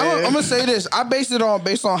shit. I'm gonna say this. I based it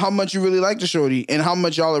based on how much you really like the shorty and how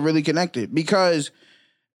much y'all are really connected. Because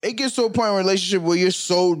it gets to a point in a relationship where you're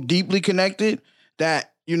so deeply connected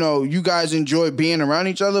that you know you guys enjoy being around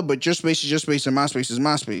each other, but your space is your space and my space is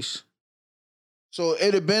my space. So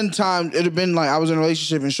it'd have been like I was in a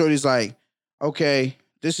relationship and shorty's like, okay,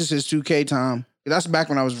 this is his 2K time. That's back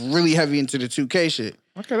when I was really heavy into the 2K shit.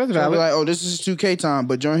 Okay, that's So I'd be valid. like, oh, this is his 2K time.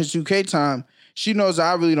 But during his 2K time, she knows that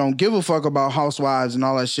I really don't give a fuck about housewives and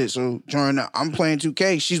all that shit. So during I'm playing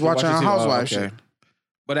 2K, she's watching her housewives shit.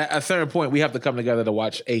 But at a certain point, we have to come together to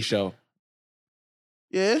watch a show.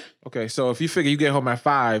 Yeah. Okay, so if you figure you get home at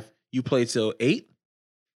 5, you play till 8,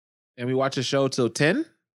 and we watch a show till 10,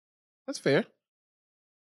 that's fair.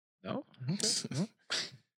 No?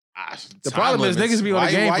 The problem is niggas be on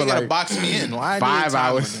the game why for you gotta like box me in? Why I need 5 time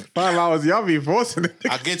hours. limit? 5 hours, y'all be forcing it.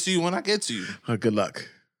 I'll get to you when I get to you. Good luck.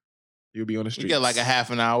 You'll be on the You street. get like a half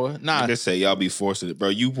an hour. Nah, Just say y'all be forcing it, bro.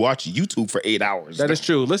 You watch YouTube for 8 hours. That is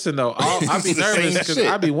true. Listen though, I'll be It's the same nervous because shit.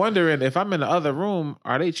 I'll be wondering if I'm in the other room,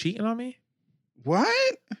 are they cheating on me?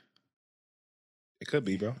 What? It could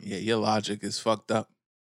be, bro. yeah, your logic is fucked up. I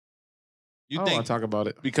You don't want think to talk about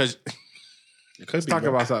it. because It could Let's be. talk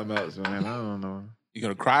bro. about something else, man. I don't know. you're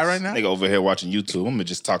gonna cry right now? Nigga over here watching YouTube. I'm gonna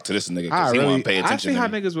just talk to this nigga I because he want really, to pay I attention. see how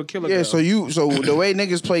to me. niggas would kill a Yeah. girl. So the way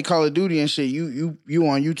niggas play Call of Duty and shit, you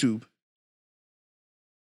on YouTube.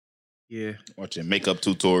 Yeah. Watching makeup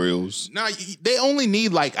tutorials. Nah, they only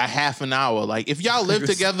need like a half an hour. Like if y'all live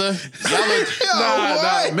together,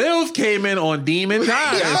 Nah. Mills came in on demon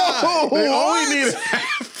time. They only need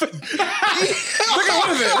Look at what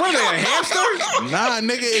is it? What are they, a hamster? nah,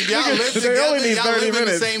 nigga. If y'all live They only together, need y'all 30 live in the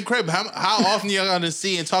minutes. same crib. How often y'all gonna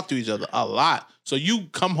see and talk to each other? A lot. So you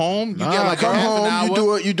come home, you get Nah, like Come a half an home,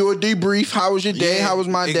 hour. you do a debrief. How was your day? Yeah, How was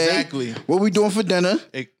my day? exactly. What we doing for dinner?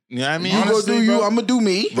 You know what I mean? You go Honestly, do you. bro. I'm gonna do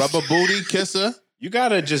me. Rubber booty, kiss her. You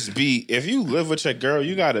gotta just be, if you live with your girl,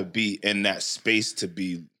 you gotta be in that space to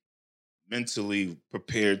be mentally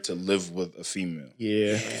prepared to live with a female.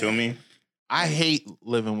 Yeah. Feel me? I hate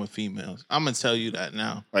living with females. I'm gonna tell you that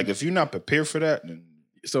now. Like if you're not prepared for that, then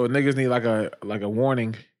So niggas need like a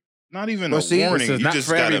warning. not even Well, a see, warning. this is You not just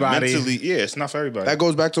for gotta everybody. mentally. Yeah, it's not for everybody. That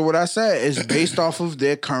goes back to what I said. It's based off of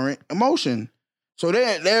their current emotion. So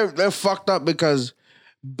they're fucked up because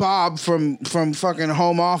Bob from fucking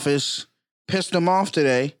home office pissed them off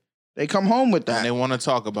today. They come home with And that. they want to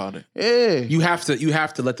talk about it. Yeah. You have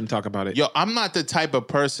to let them talk about it. Yo, I'm not the type of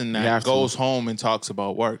person You have that to. goes home and talks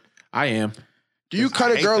about work. I am. Do you I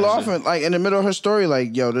cut a hate girl that off shit. and like in the middle of her story,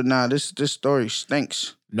 like, yo, nah, this story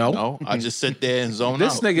stinks. No. No, I just sit there and zone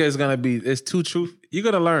This out. nigga is gonna be. It's too truth. You're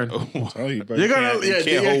gonna learn. I tell you, bro, You're you gonna.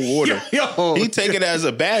 can't hold water. Yo, He take it as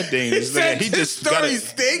a bad thing. This nigga, he his just story gotta,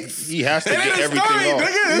 stinks. he has to It ain't get a everything story, off.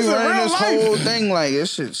 nigga. It's You a running real this life. whole thing like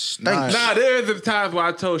this shit stinks. Nah, there's the times where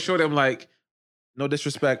I told Shorty, I'm like, no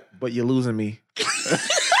disrespect, but you're losing me.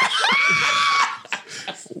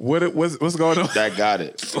 What's going on? That got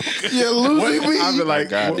it. You're losing me. I've been like,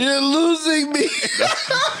 got it. You're losing me.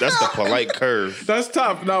 That's the polite curve. that's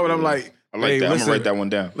tough. No, but I'm like, I like hey, that. listen, I'm gonna write that one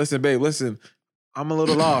down. Listen, babe, listen. I'm a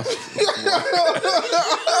little lost.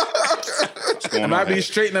 What's going And on I be here?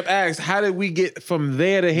 straighten up asked, how did we get from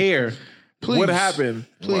there to here? Please. What happened?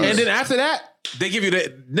 Please. And then after that, they give you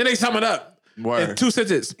then they sum it up. In Word. 2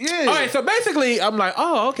 sentences. Yeah. All right, so basically, I'm like,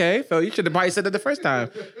 oh, okay. So you should have probably said that the first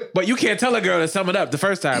time. But you can't tell a girl to sum it up the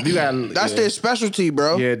first time. You gotta That's their specialty,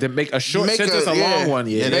 bro. yeah, to make a short sentence a long one.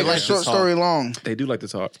 Yeah, Yeah, Make like a to short talk. story long. they do like to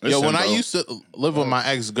talk. Yo, Listen, when I bro. used to live with my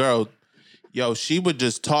ex-girl, yo, she would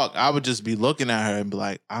just talk. I would just be looking at her and be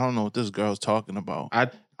like, I don't know what this girl's talking about.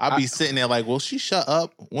 I'd be sitting there like, will she shut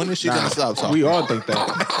up? When is she gonna stop talking? We all think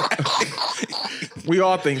that. We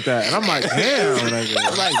all think that. And I'm like, damn, nigga.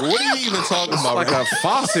 Like, what are you even talking It's about? like a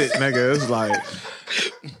faucet, nigga. It's like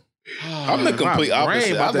I'm the my complete brain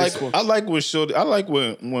opposite. about to explode. I like when shorty. I like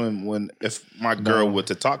when if my girl were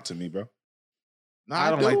to talk to me, bro. Nah, I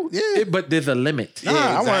don't do. like Yeah. it, but there's a limit. Nah,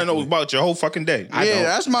 I want to know about your whole fucking day. I Yeah, don't.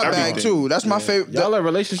 that's my bag Everything. too. That's my favorite. Y'all are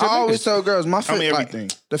relationship. I always niggas. tell girls my Tell me favorite.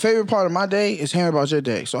 everything. The favorite part of my day is hearing about your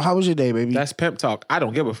day. So how was your day, baby? That's pimp talk. I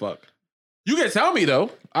don't give a fuck. You can tell me though.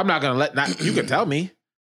 I'm not gonna you can tell me.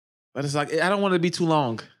 But it's like I don't want it to be too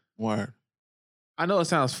long. Word. I know it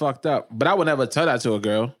sounds fucked up, but I would never tell that to a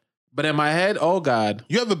girl. But in my head, oh God.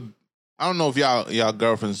 You ever? I don't know if y'all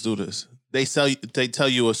girlfriends do this. They tell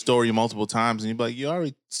you a story multiple times, and you're like, you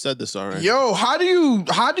already said this already. Yo, how do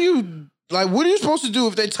you like? What are you supposed to do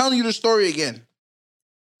if they're telling you the story again?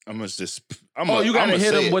 I'm gonna just. You gotta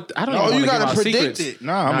hit them with I don't know. Oh, you gotta gotta predict it.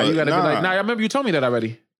 Nah, You gotta be like, nah, I remember you told me that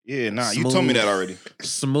already. Yeah, nah. You told me that already.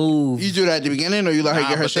 Smooth. You do that at the beginning, or you let her Nah,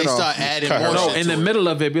 get her but shit they off? start adding Cut her more off. No, shit in the to it. middle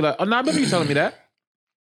of it, be like, oh no, I remember you telling me that.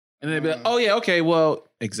 And then be like, oh yeah, okay, well,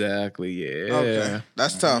 exactly, yeah. Okay,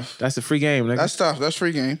 that's tough. That's a free game, nigga. That's tough. That's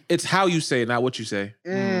free game. It's how you say it, not what you say.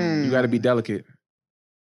 Mm. You got to be delicate.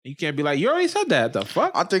 You can't be like, you already said that. The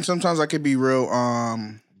fuck? I think sometimes I could be real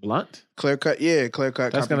Blunt. clear cut. Yeah, clear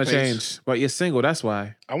cut. That's copy, gonna paste. change. But you're single. That's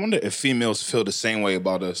why. I wonder if females feel the same way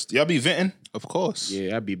about us. Y'all be venting? Of course.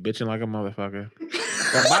 Yeah, I'd be bitching like a motherfucker.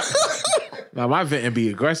 Now my venting be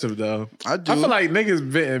aggressive though. I do. I feel like niggas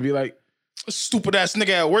venting be like, Stupid ass nigga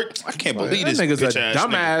at work. I can't believe that this nigga's bitch a ass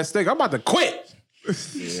dumbass nigga. I'm about to quit.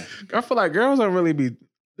 Yeah. I feel like girls don't really be.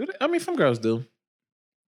 Do they? I mean, some girls do.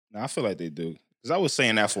 Nah, I feel like they do. Cause I was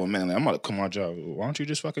saying that for a minute. Like, I'm about to come on job. Why don't you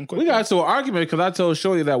just fucking quit? We got into an argument because I told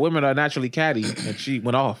Shorty that women are naturally catty, and she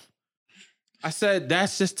went off. I said,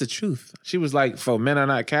 that's just the truth. She was like, for men are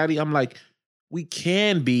not catty. I'm like, we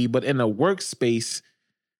can be, but in a workspace,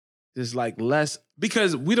 there's like less,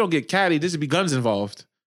 because we don't get catty, there's be guns involved.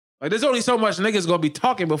 Like, there's only so much niggas gonna be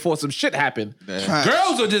talking before some shit happen. Facts.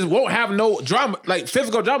 Girls just won't have no drama, like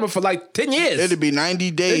physical drama for like 10 years. It'd be 90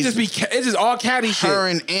 It days. just be, it's just all catty shit. her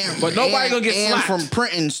and Ann, But nobody gonna get Ann slapped. from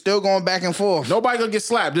printing, still going back and forth. Nobody gonna get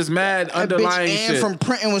slapped. Just mad That underlying bitch Ann shit. from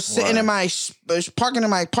printing was sitting in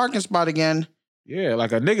my parking spot again. Yeah,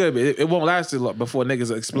 like a nigga, it won't last too long before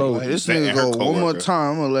niggas explode. Like, this Betting nigga her go one more coworker.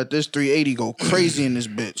 time. I'm gonna let this 380 go crazy in this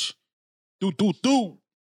bitch. Do.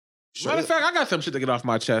 Matter of fact, I got some shit to get off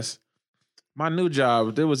my chest. my new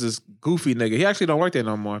job, there was this goofy nigga. He actually don't work there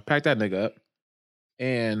no more. Pack that nigga up.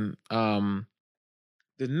 And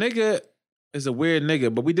the nigga is a weird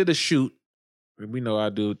nigga, but we did a shoot. We know I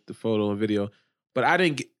do the photo and video. But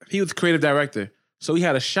he was the creative director. So he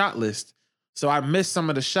had a shot list. So I missed some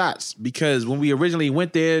of the shots because when we originally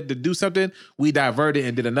went there to do something, we diverted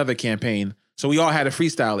and did another campaign. So we all had to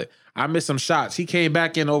freestyle it. I missed some shots. He came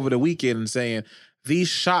back in over the weekend and saying, these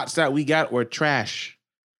shots that we got were trash.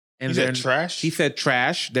 And he said trash? He said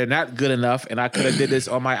trash. They're not good enough. And I could have did this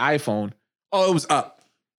on my iPhone. Oh, it was up.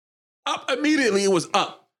 Up immediately. It was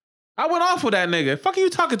up. I went off with that nigga. Fuck are you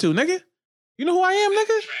talking to, nigga? You know who I am,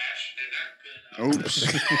 nigga?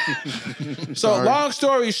 Oops. So long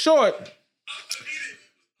story short,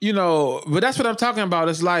 but that's what I'm talking about.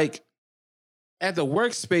 It's like at the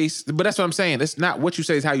workspace, but that's what I'm saying. It's not what you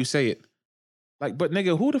say, it's how you say it. Like, but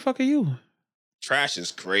nigga, who the fuck are you? Trash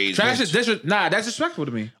is crazy. Trash is that's disrespectful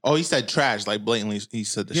to me. Oh, he said trash, like blatantly. He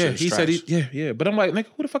said the shit. He trash. said yeah. But I'm like, nigga,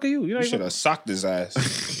 who the fuck are you? You should have socked his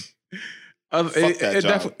ass. It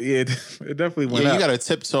definitely went up. You gotta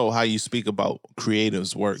tiptoe how you speak about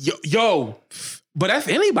creatives' work. Yo, but that's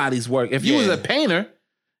anybody's work. If you was a painter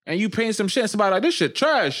and you paint some shit, and somebody like, this shit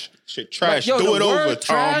trash. Shit trash. Like, do it over,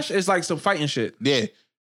 trash Tom. is like some fighting shit. Yeah.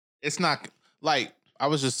 It's not like I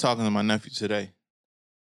was just talking to my nephew today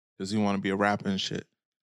because he want to be a rapper and shit.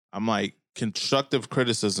 I'm like, constructive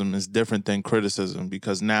criticism is different than criticism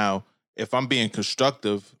because now if I'm being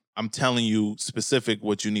constructive, I'm telling you specific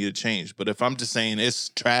what you need to change. But if I'm just saying it's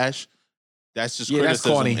trash, that's just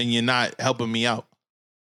criticism, corny. and you're not helping me out.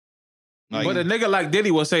 Like, But a nigga like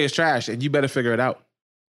Diddy will say it's trash, and you better figure it out.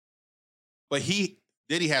 But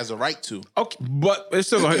Diddy has a right to. Okay, but it's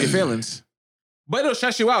still gonna hurt your feelings. But it'll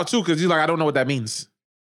stress you out too, because you're like, I don't know what that means.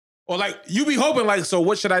 Or like, you be hoping like, so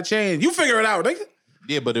what should I change? You figure it out, nigga.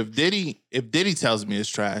 Yeah, but if Diddy tells me it's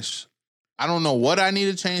trash, I don't know what I need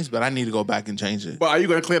to change, but I need to go back and change it. But are you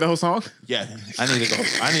gonna clear the whole song? Yeah, I need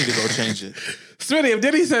to go change it. Smitty, if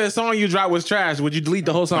Diddy said a song you dropped was trash, would you delete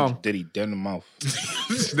the whole song? Diddy dead in the mouth.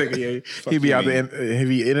 This nigga, he be out there, he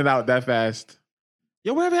be in and out that fast.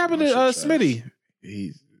 Yo, whatever happened to Smitty?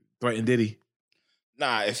 He threatened Diddy.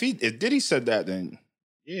 Nah, if Diddy said that, then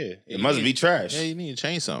yeah, it must be trash. Yeah, you need to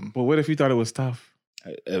change something. But what if you thought it was tough?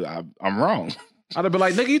 I'm wrong. I'd have been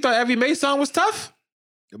like, nigga, you thought every May song was tough?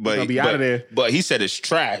 But be out of there. But he said it's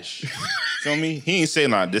trash. Feel me? He ain't say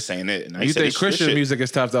nah, this ain't it. And You think Christian music is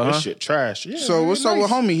tough though, huh? This shit trash. Yeah, So what's up with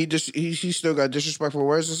homie? He still got disrespectful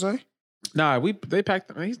words to say? Nah, they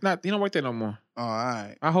packed him. He don't work there no more. Oh, all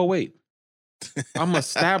right. I hold weight. I'm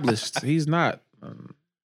established. He's not.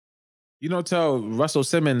 You don't tell Russell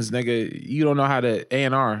Simmons, nigga, you don't know how to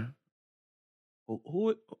A&R.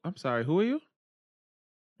 Who? I'm sorry, who are you?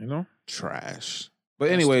 You know? Trash.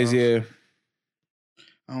 But anyways, yeah.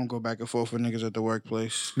 I don't go back and forth with niggas at the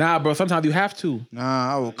workplace. Nah, bro, sometimes you have to.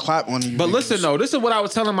 Nah, I will clap one of you. But niggas. listen, though, this is what I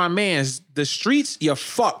was telling my mans. The streets, you're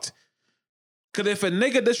fucked. Because if a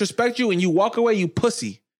nigga disrespect you and you walk away, you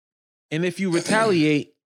pussy. And if you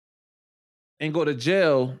retaliate and go to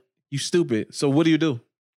jail, you stupid. So what do?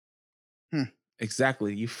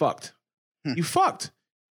 Exactly. You fucked. You fucked.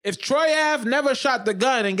 If Troy Ave never shot the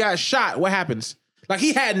gun and got shot, what happens? Like,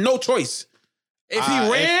 he had no choice. If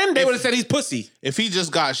he ran, they would have said he's pussy. If he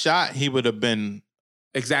just got shot, he would have been...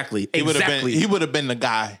 Exactly. He would have been the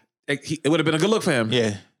guy. It would have been a good look for him.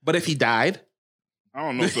 Yeah. But if he died... I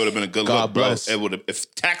don't know if it would have been a good God look, bro. bless.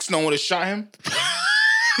 If Taxstone would have shot him,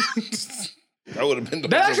 that would have been the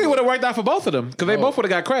That actually would have worked out for both of them, because they both would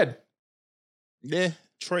have got cred. Yeah.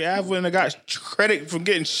 Troy Ave wouldn't have got credit from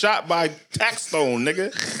getting shot by Taxstone,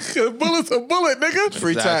 nigga. A bullet's a bullet, nigga.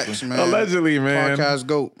 Free tax, man. Allegedly, man. Podcast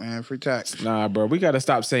GOAT, man. Free tax. Nah, bro. We got to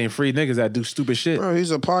stop saying free niggas that do stupid shit. Bro,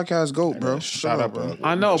 he's a podcast GOAT, bro. Shut up, bro.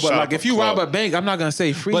 I know, but like if you rob a bank, I'm not going to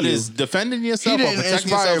say free But you. is defending yourself He or didn't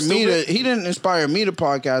protecting inspire yourself me stupid? he didn't inspire me to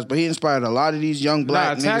podcast, but he inspired a lot of these young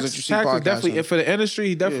black niggas that you see Tax is podcasting. definitely, for the industry,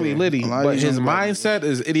 he definitely litty. a lot of But these his young black mindset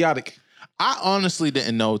is idiotic. I honestly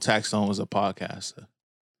didn't know Taxstone was a podcaster.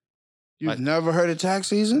 You've never heard of Tax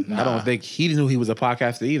Season? I don't think he knew he was a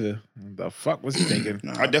podcaster either. The fuck was he thinking?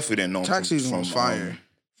 I definitely didn't know him Tax Season was fire.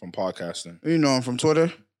 From podcasting. You know him from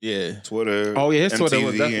Twitter? Yeah. Twitter. Oh, yeah, his Twitter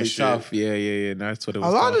was MTV definitely and shit. tough. Yeah. Nice Twitter was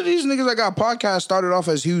A lot tough. of these niggas that got podcasts started off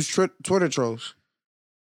as huge Twitter trolls.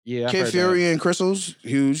 Yeah, I've Kid heard Fury and Crystals,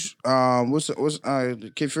 huge.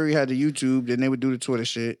 Kid Fury had the YouTube, then they would do the Twitter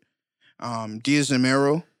shit. Diaz and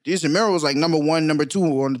Mero. Diaz and Mero was like number 1, number 2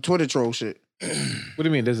 on the Twitter troll shit. What do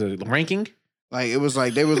you mean? There's a ranking? Like it was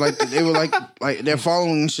like they were like their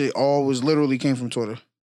following shit all was literally came from Twitter.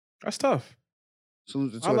 That's tough.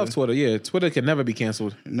 Salute to I Twitter. love Twitter. Yeah, Twitter can never be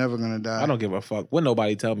canceled. Never gonna die. I don't give a fuck. What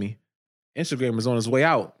nobody tell me. Instagram is on its way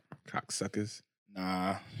out. Cocksuckers.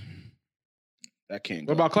 Nah, that can't.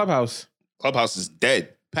 What go. about Clubhouse? Clubhouse is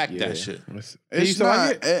dead. Pack Yeah. that shit. It's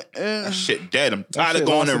not. That shit dead. I'm tired shit of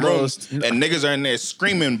going lost in the rooms most. and niggas are in there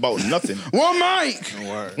screaming about nothing. One mic.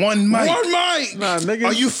 One mic. One mic. Nah, niggas.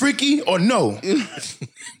 Are you freaky or no?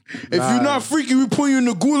 If you're not freaky, we put you in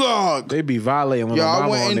the gulag. They be violating when Yo, my I mama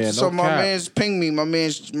went on in. there. So No my cap. man's pinged me. My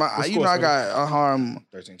man's, What's you know, I score, got a harm.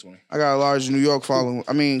 13-20. I got a large New York following.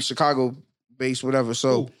 I mean, Chicago based, whatever.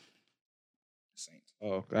 So Saints.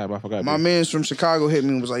 Oh, God, I forgot. my man's from Chicago hit me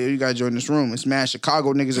and was like, yo, you gotta join this room. It's mad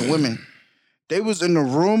Chicago niggas and women. They was in the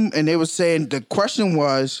room and they was saying, the question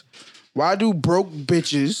was, why do broke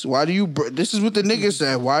bitches, this is what the nigga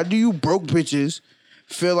said, why do you broke bitches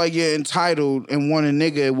feel like you're entitled and want a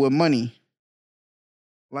nigga with money?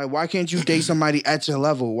 Like, why can't you date somebody at your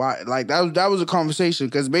level? Why? Like, that was a conversation.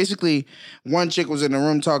 Because basically, one chick was in the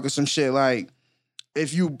room talking some shit like,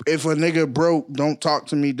 if a nigga broke, don't talk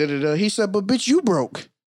to me, da-da-da. He said, but bitch, you broke.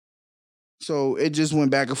 So it just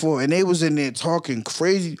went back and forth. And they was in there talking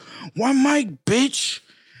crazy. One mic, bitch.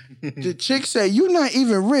 The chick said, you not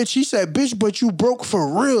even rich. He said, bitch, but you broke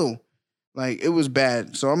for real. Like, it was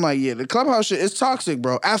bad. So I'm like, yeah, the Clubhouse shit is toxic,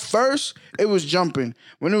 bro. At first, it was jumping.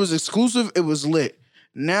 When it was exclusive, it was lit.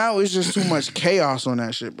 Now it's just too much chaos on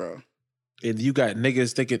that shit, bro. And you got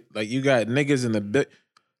niggas thinking, like, you got niggas in the...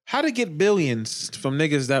 How to get billions from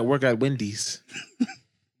niggas that work at Wendy's?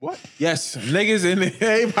 What? Yes, niggas in there.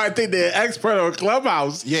 Everybody think they're expert on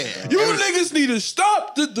Clubhouse. Yeah. You niggas need to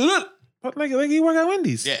stop. But like he work at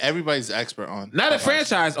Wendy's. Yeah, everybody's expert on. Not a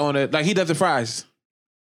franchise owner. Like he does the fries.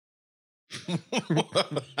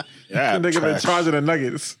 Yeah, The nigga in trash. charge of the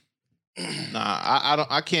nuggets. Nah,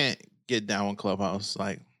 I can't get down with Clubhouse.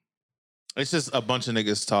 Like, it's just a bunch of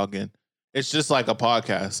niggas talking. It's just like a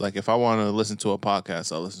podcast. Like, if I want to listen to a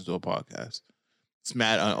podcast, I'll listen to a podcast. It's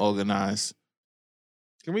mad unorganized.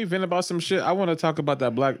 Can we vent about some shit? I want to talk about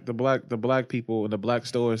the black people in the black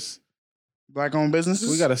stores. Black-owned businesses?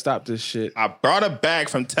 We got to stop this shit. I brought a bag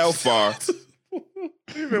from Telfar.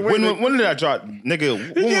 when did I drop?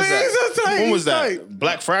 Nigga, when was that? When was that?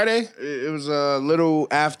 Black Friday? It was a little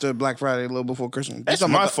after Black Friday, a little before Christmas. That's You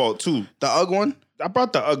talking my about fault, too. The UGG one? I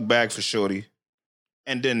brought the UGG bag for Shorty.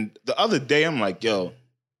 And then the other day, I'm like, yo,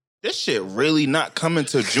 this shit really not coming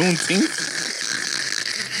to Juneteenth?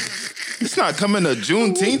 It's not coming to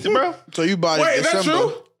Juneteenth, bro. So you bought it Wait, December. that's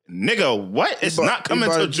true? Nigga, what? It's You not coming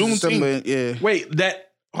bought to it December, Juneteenth. yeah. Wait,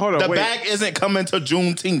 hold on. The wait. bag isn't coming to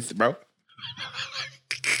Juneteenth, bro.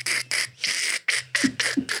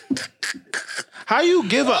 How you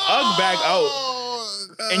give a UGG bag out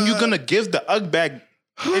and you gonna give the UGG bag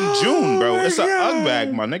in June, bro? It's a UGG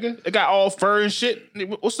bag, my nigga. It got all fur and shit.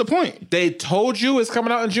 What's the point? They told you it's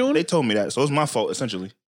coming out in June? They told me that, so it's my fault,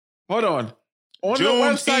 essentially. Hold on. On the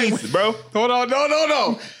website, Juneteenth, bro. hold on,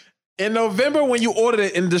 no. In November, when you ordered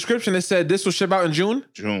it, in the description, it said this will ship out in June.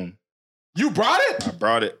 June. You brought it? I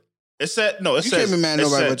brought it. It said, no, it You says. can't be mad at it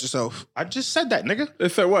nobody said- but yourself. I just said that, nigga. It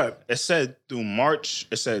said what? It said through March.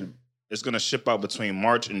 It said it's gonna ship out between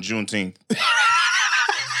March and Juneteenth.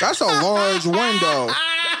 That's a large window.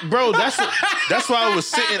 Bro, that's why I was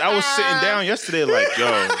sitting down yesterday like,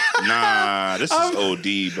 yo, nah, this is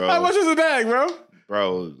OD, bro. How much was the bag, bro?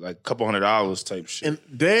 Bro, like a couple $100 type shit. And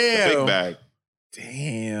damn. Big bag.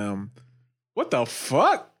 Damn. What the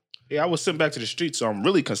fuck? Yeah, I was sitting back to the street, so I'm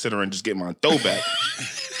really considering just getting my throwback.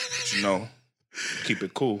 But, you know, keep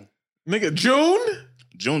it cool. Nigga, June?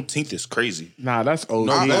 Juneteenth is crazy. Nah, that's OD.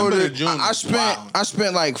 I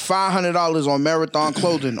spent like $500 on Marathon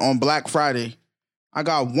clothing on Black Friday. I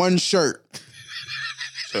got one shirt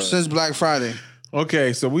since Black Friday.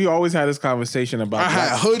 Okay, so we always had this conversation about I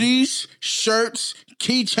had hoodies, shirts,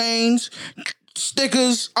 keychains,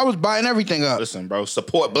 stickers. I was buying everything up. Listen, bro,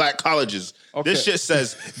 support black colleges. Okay. This shit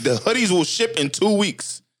says the hoodies will ship in 2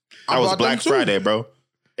 weeks. That was bought them Black too. Friday, bro.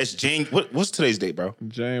 It's what's today's date, bro?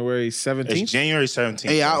 January 17th. It's January 17th.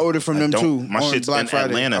 Hey, I bro. ordered from them don't- too. My on shit's Black in Friday.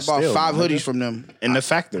 Atlanta I bought still, 5 nigga. hoodies from them. In the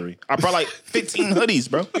factory. I brought like 15 hoodies,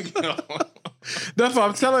 bro. That's what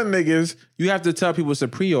I'm telling niggas. You have to tell people it's a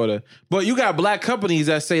pre-order. But you got black companies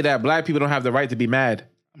that say that black people don't have the right to be mad.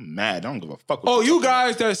 I'm mad. I don't give a fuck. What Oh, you talking about.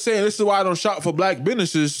 guys that saying this is why I don't shop for black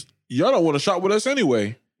businesses, y'all don't want to shop with us anyway.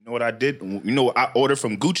 You know what I did? You know what I ordered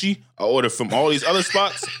from Gucci? I ordered from all these other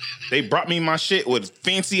spots. They brought me my shit with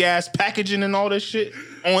fancy ass packaging and all this shit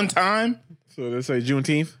on time. So they say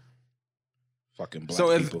Juneteenth. Fucking black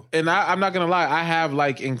So if, people. and I'm not gonna lie, I have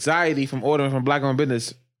like anxiety from ordering from black owned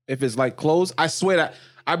business. If it's like clothes, I swear that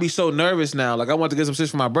I'd be so nervous now. Like I want to get some shit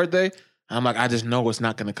for my birthday. I'm like, I just know it's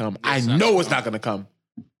not gonna come. I know it's not gonna come.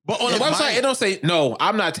 But on the website, it don't say, no,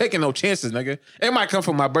 I'm not taking no chances, nigga. It might come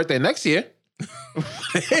for my birthday next year.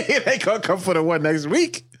 It ain't gonna come for the one next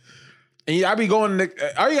week. And I be going,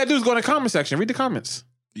 all you gotta do is go in the comment section, read the comments.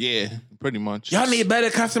 Yeah, pretty much. Y'all need better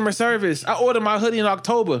customer service. I ordered my hoodie in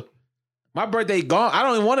October. My birthday gone. I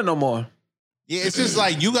don't even want it no more. Yeah, it's just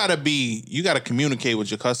like you gotta communicate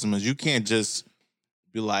with your customers. You can't just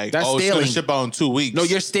be like, That's it's gonna stealing. ship out in 2 weeks. No,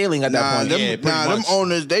 you're stealing at that point. Them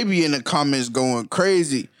owners, they be in the comments going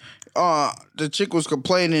crazy. The chick was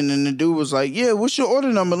complaining and the dude was like, yeah, what's your order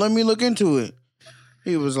number? Let me look into it.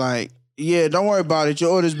 He was like, yeah, don't worry about it.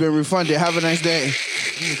 Your order's been refunded. Have a nice day.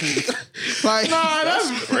 Like, Nah,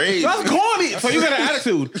 that's crazy. That's corny. So you got an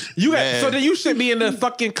attitude. So then you should be in the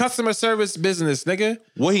fucking customer service business, nigga.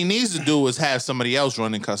 What he needs to do is have somebody else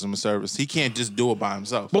running customer service. He can't just do it by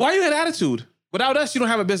himself. But why you got attitude? Without us, you don't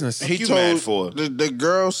have a business. he you told mad for? the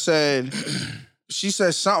girl said, she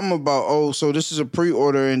said something about, oh, so this is a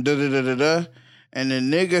pre-order and da-da-da-da-da. And the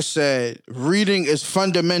nigga said, reading is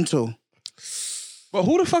fundamental. But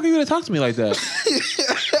who the fuck are you gonna talk to me like that?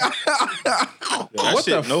 That What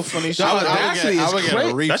shit, the no funny shit. I would Like that. actually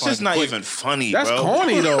is crazy. That's just not even funny, That's bro.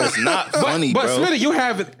 corny though. It's not funny, but bro. Smitty, you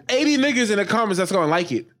have 80 niggas in the comments that's gonna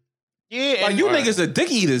like it. Yeah, Like and you niggas are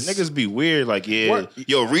dick eaters. niggas be weird. Like, yeah, What?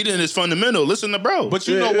 yo, reading is fundamental. Listen to bro. But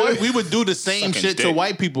you know what? We would do the same Sucking shit to dick.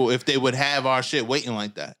 white people if they would have our shit waiting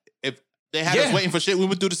like that. If they had us Yeah. waiting for shit, we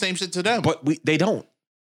would do the same shit to them. But they don't.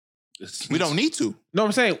 We don't need to. No,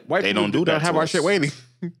 I'm saying white They people don't do that have to our us. shit waiting.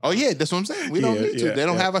 Oh yeah, that's what I'm saying. We don't Yeah, need to. yeah, They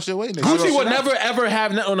don't yeah. have our shit waiting. Gucci will never ever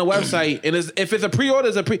have nothing on the website, and if it's a pre-order,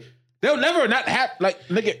 it's a pre. They'll never not have like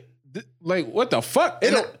nigga, like what the fuck?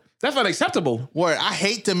 It don't, that's not acceptable. Word, I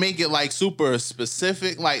hate to make it like super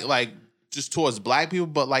specific, like just towards black people,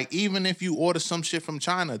 but like even if you order some shit from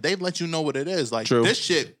China, they let you know what it is. Like True. this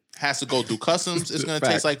shit has to go through customs. It's gonna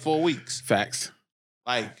Fact. take like 4 weeks. Facts.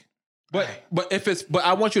 Like, But but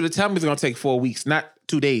I want you to tell me it's gonna take 4 weeks, not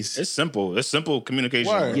 2 days. it's simple. It's simple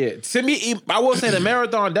communication. Word. Yeah, send me. I will say the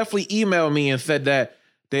marathon definitely emailed me and said that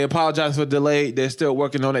they apologized for the delay. They're still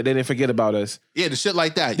working on it. They didn't forget about us. yeah, the shit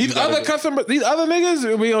like that. You These gotta other do- customers, these other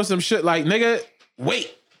niggas, we on some shit like nigga,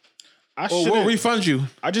 wait, I or we'll shouldn't. refund you.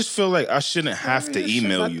 I just feel like I shouldn't have to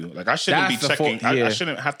email you. Like I shouldn't be That's the checking. fault, yeah. I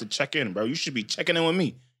shouldn't have to check in, bro. You should be checking in with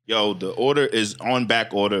me. Yo, the order is on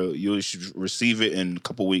back order. You should receive it in a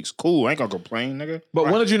couple weeks. Cool. I ain't gonna complain, nigga. But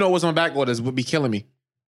when did you know what's on back orders would be killing me?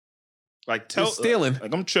 Like tell It's stealing.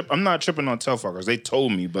 Like I'm not tripping on Telfuckers. They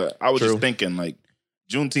told me, but I was True. just thinking like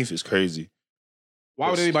Juneteenth is crazy. Why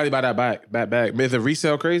would anybody buy that bag? Is it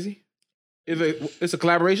resale crazy? It's a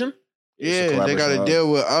collaboration? Yeah, they got to collaboration.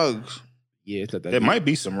 deal with Uggs. Yeah, it's not that There deep. might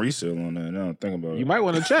be some resale on that. Now think about it. You might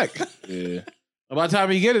want to check. Yeah, By the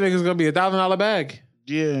time you get it, it's gonna be $1,000 bag.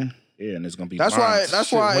 Yeah. yeah, and it's gonna be. That's why. bonds. That's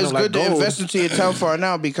Shit why went it's up like good to gold. invest into your Telfar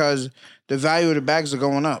now because the value of the bags are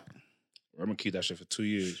going up. I'm gonna keep that shit for 2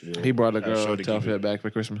 years. Bro. He brought a Have girl Shorty keep Telfar it. bag for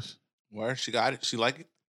Christmas. Word, she got it. She like it.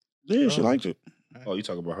 Yeah, she liked it. Oh, you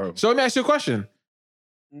talk about her? So let me ask you a question.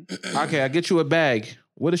 Okay, I get you a bag.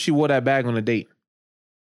 What if she wore that bag on a date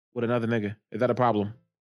with another nigga? Is that a problem?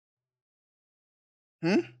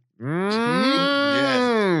 Hmm?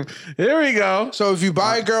 Here we go. So if you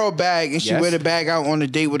buy a girl a bag and she Yes. wear the bag out on a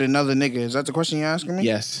date with another nigga, is that the question you're asking me?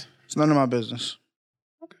 Yes. It's none of my business.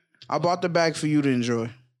 I bought the bag for you to enjoy.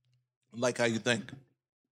 Like how you think.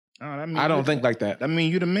 Nah, that mean I don't you- think like that. That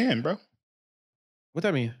mean you the man, bro. What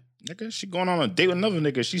that mean? Nigga, she going on a date with another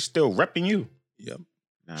nigga. She's still repping you. Yep.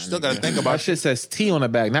 Nah, Still nigga. got to think That about shit says T on the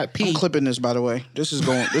bag, not I'm P. clipping this, by the way. This is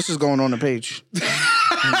going on the page.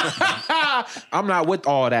 I'm not with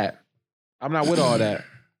all that. I'm not with all that.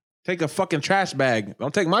 Take a fucking trash bag.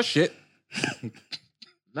 Don't take my shit.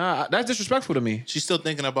 Nah, that's disrespectful to me. She's still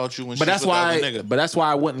thinking about you when But she's that's with the why. other nigga. But that's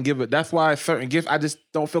why I wouldn't give it. That's why certain gifts I just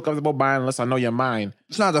don't feel comfortable buying unless I know your mind.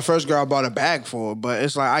 It's not the first girl I bought a bag for, but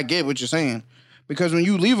it's like I get what you're saying. Because when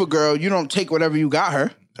you leave a girl, you don't take whatever you got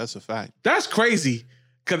her. That's a fact. That's crazy.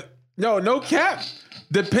 Cause no cap.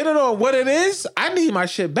 Depending on what it is, I need my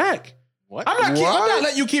shit back. What? I'm not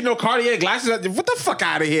letting you keep no Cartier glasses. What the fuck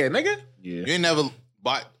out of here, nigga? Yeah. You ain't never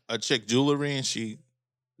bought a chick jewelry and she.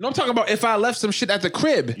 No, I'm talking about if I left some shit at the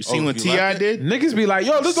crib. You seen what you T.I. like it? did? Niggas be like,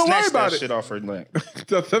 yo, just don't worry Snatched about that it. shit off her neck.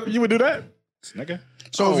 You would do that? Nigga.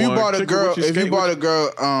 So Oh, if you bought a chicken girl, with you, if you skate bought with a girl,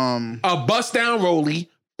 A bust down rollie,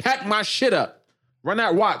 pack my shit up, run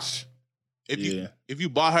that watch. If you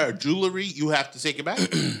bought her jewelry, you have to take it back.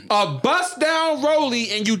 A bust down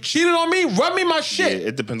rollie and you cheated on me, run me my Yeah, shit.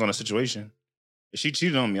 it depends on the situation. If she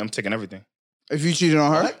cheated on me, I'm taking everything. if you cheated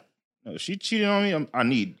on her, No, if she cheated on me, I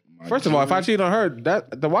need. my First of all, if I jewelry. cheat on her,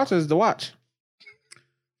 the watch is the watch.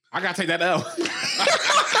 I gotta take that L.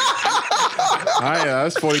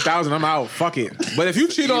 That's 40,000. I'm out. Fuck it. But if you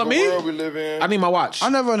cheat on me, world we live in. I need my watch. I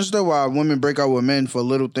never understood why women break up with men for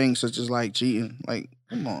little things such as like cheating. Like,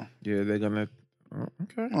 come on. Yeah, they're gonna.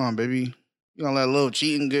 Okay. Come on, baby. You gonna let a little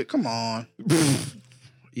cheating get? Come on.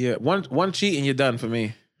 Yeah, one cheat and you're done for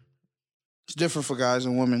me. It's different for guys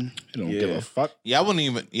and women. You don't give a fuck. Yeah, I wouldn't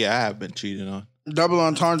even. Yeah, I have been cheated on. Double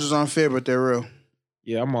entendres unfair, but they're real.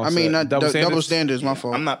 Yeah, I'm all I mean, set. not double standards. My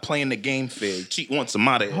fault. I'm not playing the game fair. Cheat once, I'm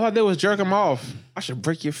out of All here. I did was jerk him off. I should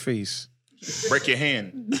break your face. Break your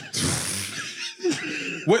hand.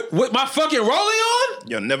 With my fucking rolling on?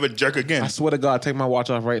 You'll never jerk again. I swear to God, take my watch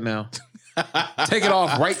off right now. Take it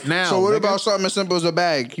off right now. So what nigga. about something as simple as a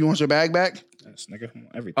bag? You want your bag back? Yes, nigga.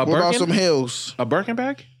 Everything. A What about Birkin? some heels? A Birkin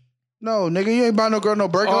bag? No, nigga, you ain't buying no girl no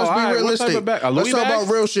Birkin. Oh, Let's be all right. What realistic. type of bag? A Let's Louis talk bag?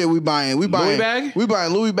 about real shit. We buying bag? We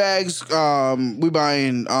buying Louis bags. We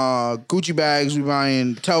buying Gucci bags. We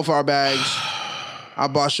buying Telfar bags. I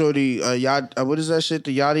bought Shorty what is that shit?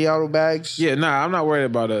 The Yada Yada bags. Yeah, nah, I'm not worried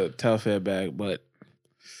about a Telfair bag, but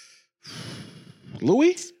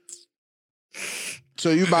Louis? So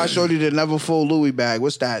you buy Shorty the Never Full Louis bag.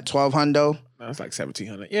 What's that? 1,200? No, it's like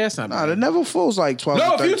 1,700. Yeah, it's not Nah, the bad. Never Full's like 12.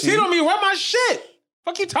 No, or if you 13. cheat on me, run my shit.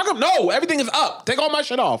 Fuck you talking. No, everything is up. Take all my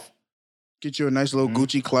shit off. Get you a nice little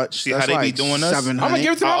Gucci clutch. See That's how they be like doing us? $700. I'm gonna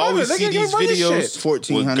give it to I my mother. always They see can these run this videos shit. with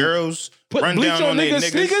 1,400. girls Put run bleach down on on their niggas'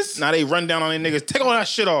 niggas. sneakers? Now they run down on their niggas. Take all that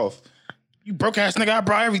shit off. You broke ass nigga. I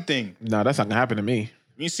brought everything. Nah, that's not gonna happen to me.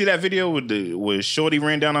 You see that video with Shorty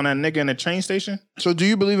ran down on that nigga in the train station? So do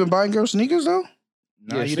you believe in buying girl sneakers though?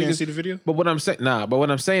 Nah, Yeah, you didn't niggas- see the video? But what I'm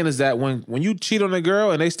saying is that when you cheat on a girl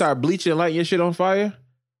and they start bleaching and lighting your shit on fire,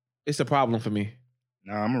 it's a problem for me.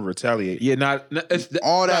 Nah, I'm gonna retaliate. Yeah, it's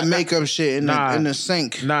All that nah, makeup shit in Nah. the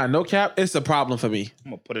sink. Nah, no cap. It's a problem for me.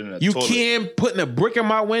 I'm gonna put it in the You toilet. can't putting a brick in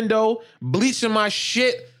my window, bleaching my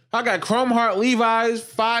shit. I got Chrome Heart Levi's,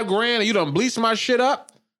 $5,000, and you done bleach my shit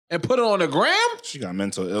up and put it on the gram She got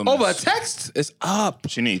mental illness. over a text. It's up.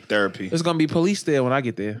 She need therapy. It's gonna be police there when I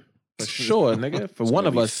get there. For sure, nigga. For one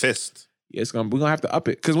of us. Fist. Yeah, we're gonna have to up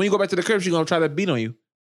it. Cause when you go back to the crib, she's gonna try to beat on you.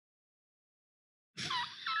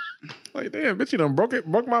 Like, damn, bitch, you done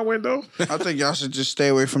broke my window. I think y'all should just stay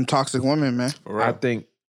away from toxic women, man. For real. I think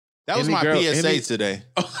That was any my girl- PSA any- today.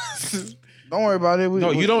 Don't worry about it.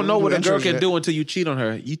 no, you don't know what a girl can yet. do until you cheat on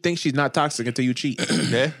her. You think she's not toxic until you cheat.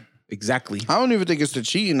 Yeah. Exactly. I don't even think it's the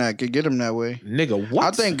cheating that could get them that way. Nigga, what?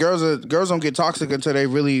 I think girls don't get toxic until they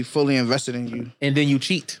really fully invested in you. And then you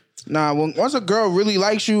cheat. Nah, once a girl really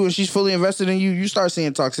likes you and she's fully invested in you, you start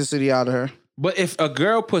seeing toxicity out of her. But if a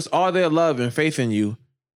girl puts all their love and faith in you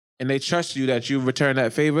and they trust you that you return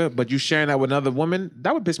that favor, but you sharing that with another woman,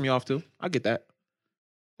 that would piss me off too. I get that.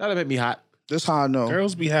 That'd make me hot. That's how I know.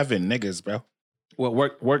 Girls be having niggas, bro. What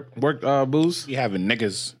work booze? Be having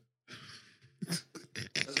niggas.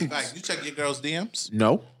 That's a fact. You check your girl's DMs.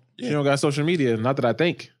 No. She don't got social media. Not that I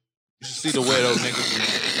think. You should see the way those niggas.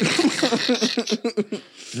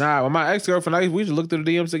 Nah, with my ex-girlfriend, we just looked through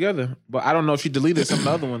the DMs together. But I don't know if she deleted some of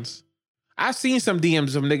the other ones. I've seen some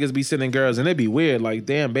DMs of niggas be sending girls and it be weird. Like,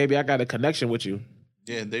 damn, baby, I got a connection with you.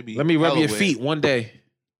 Yeah, they be. Let me rub hella your weird. feet one day.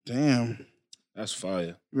 Damn. That's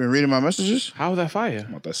fire. You been reading my messages? How was that fire?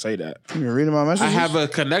 I'm about to say that. You been reading my messages? I have a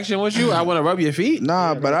connection with you. I want to rub your feet.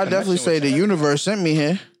 Nah, Yeah, but no I definitely connection say with the you. universe sent me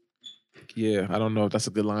here. Yeah, I don't know if that's a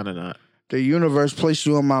good line or not. The universe placed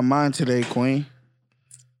you on my mind today, Queen.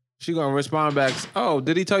 She gonna respond back. Oh,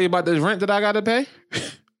 did he tell you about this rent that I gotta pay?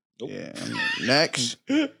 Yeah. Next.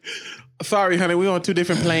 Sorry, honey, we on two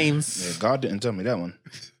different planes. Yeah, God didn't tell me that one.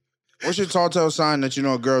 What's your telltale sign that you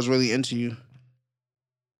know a girl's really into you?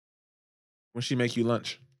 When she make you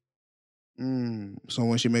lunch. So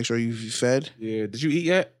when she makes sure you fed? Yeah. Did you eat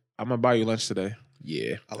yet? I'm gonna buy you lunch today.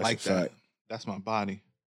 Yeah. I That's like a that. fact. That's my body.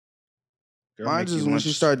 Girl, Mine make is you when lunch.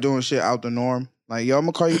 she start doing shit out the norm. Like, yo, I'm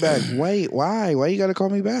gonna call you back. Wait, why? Why you gotta call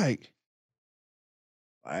me back?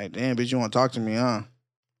 Like, damn, bitch, you wanna talk to me, huh?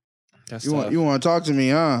 That's You tough. wanna talk to me,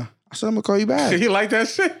 huh? I said I'm gonna call you back. He like that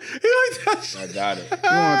shit. He like that shit. I got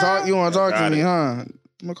it. You wanna talk to Got me, it. huh? I'm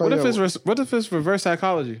gonna call What you if back. it's what if it's reverse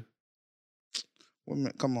psychology?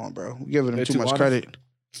 Women, come on, bro. We're giving them They're too too much honest? credit.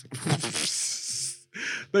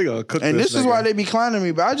 They gonna cook And this is nigga. why they be clowning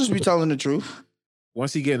me, but I just be telling the truth.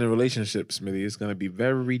 Once he get in a relationship, Smitty, it's gonna be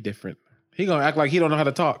very different. He gonna act like he don't know how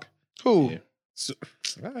to talk. Who? Yeah. So,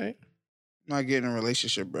 all right. Not getting in a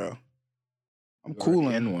relationship, bro. I'm You're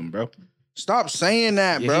cooling. in one, bro. Stop saying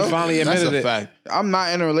that, Yeah, bro. he finally That's admitted a it. fact. I'm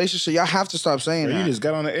not in a relationship. Y'all have to stop saying Bro, that. you just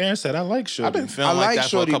got on the air and said, I like Shorty. I've been I feeling like like that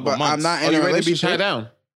Shorty, for a couple but months. I'm not Oh, in you a ready to be relationship. tied down?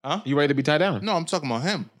 Huh? You ready to be tied down? No, I'm talking about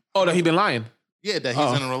him. Oh, that he been lying. Yeah, that he's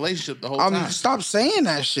Oh. in a relationship the whole time. Stop saying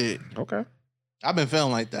that shit. Okay. I've been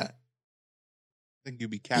feeling like that. think you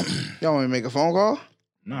be capping. Y'all want me to make a phone call?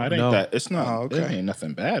 No, it ain't No. that. It's not. Oh, okay. It ain't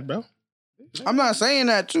nothing bad, bro. I'm not saying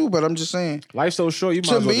that too, but I'm just saying. Life's so short, you might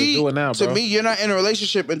To as well just me, do it now, bro. to me, you're not in a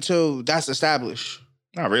relationship until that's established.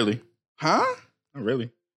 Not really. Huh? Not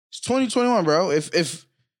really. It's 2021, bro. If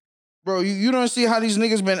bro, you don't see how these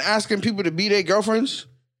niggas been asking people to be their girlfriends?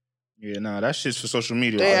 Yeah, nah, that shit's for social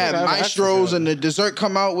media. They had that's maestros for and the dessert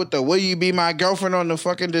come out with the "Will you be my girlfriend" on the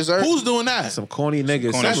fucking dessert. Who's doing that? Some corny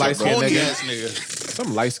niggas, corny some shit, light skinned Corny niggas, ass nigga.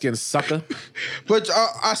 some light skinned sucker. But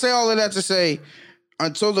I say all of that to say,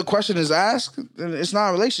 until the question is asked, then it's not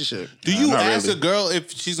a relationship. Do you not ask really. a girl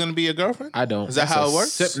if she's gonna be your girlfriend? I don't. Is that That's how a it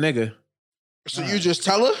works? Sip nigga. So you just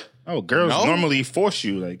tell her? Oh, girls No. normally force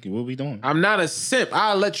you. Like, what we doing? I'm not a simp.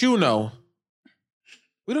 I'll let you know.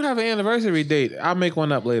 We don't have an anniversary date. I'll make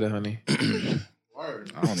one up later, honey. I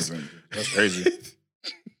don't even. That's crazy.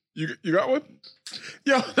 You got one?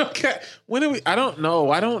 Yo, okay. When do we? I don't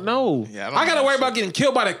know. Yeah, I gotta worry about getting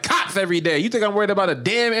killed by the cops every day. You think I'm worried about a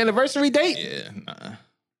damn anniversary date? Yeah, nah.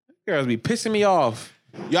 Girls be pissing me off.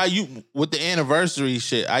 Yeah, you with the anniversary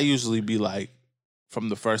shit, I usually be like from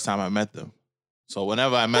the first time I met them. So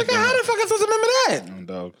whenever I met Nigga, how them, the fuck am I supposed to remember that?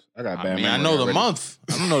 Dog. I got I bad mean, I memory know the already. month.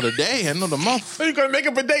 I don't know the day. I know the month. How you gonna make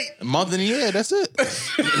up a date? The month and the year. That's it.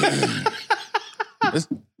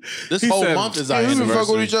 This He whole said, month is our We've been fucking with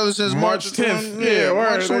anniversary. each other since March 10th. Yeah, word.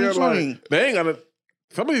 March They gonna 2020. like- They ain't gonna.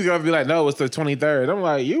 Somebody's gonna be like, no, it's the 23rd. I'm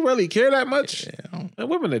like, you really care that much? Yeah. And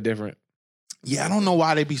women are different. Yeah, I don't know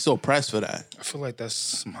why they be so pressed for that. I feel like that's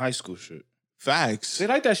some high school shit. Facts. They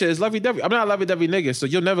like that shit. It's lovey-dovey. I'm not a lovey-dovey nigga, so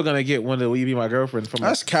you're never gonna get one that will you be my girlfriend from.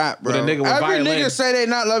 That's cap, bro. With a nigga with Every violin. nigga say they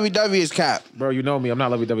not lovey-dovey is cap. Bro, you know me. I'm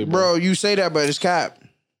not lovey-dovey, Bro, you say that, but it's cap.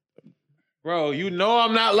 Bro, you know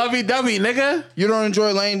I'm not lovey-dovey, nigga. You don't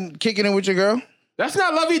enjoy laying kicking it with your girl? That's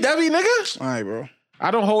not lovey-dovey, nigga. All right, bro. I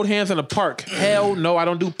don't hold hands in the park. Hell no. I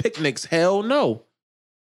don't do picnics. Hell no.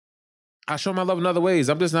 I show my love in other ways.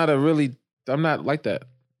 I'm just not I'm not like that.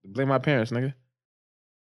 Blame my parents, nigga.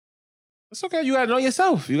 It's okay. You gotta know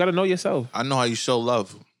yourself. You gotta know yourself. I know how you show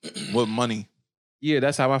love with money. Yeah,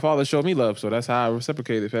 that's how my father showed me love. So that's how I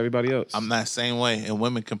reciprocate it for everybody else. I'm that same way, and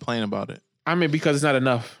women complain about it. I mean, because it's not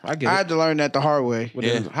enough. I get I it. had to learn that the hard way. But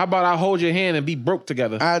Yeah. then, how about I hold your hand and be broke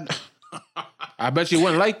together? I bet you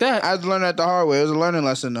wouldn't like that. I had to learn that the hard way. It was a learning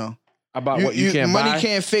lesson, though. About what you can't money buy.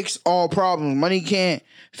 can't fix all problems. Money can't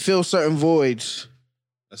fill certain voids.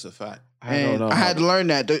 That's a fact. I don't know. I had to learn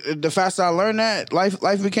that. The faster I learned that,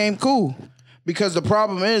 life became cool. Because the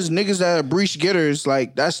problem is niggas that are breach getters,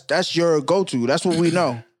 like that's your go-to. That's what we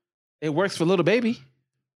know. It works for little baby.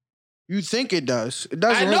 You think it does. It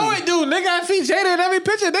doesn't. I know really. it do, nigga. I see Jada in every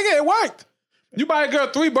picture, nigga. It worked. You buy a girl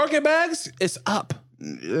 3 Birkin bags, it's up.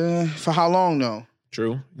 For how long though?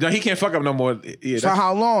 True. No, he can't fuck up no more. Yeah, For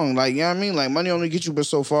how long? Like, you know what I mean? Like, money only get you but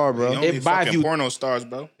so far, bro. You only It buys fucking you- porno stars,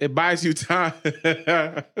 bro. it buys you time.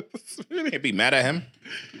 Can't be mad at him.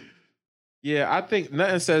 Yeah, I think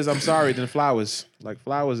nothing says I'm sorry than flowers. Like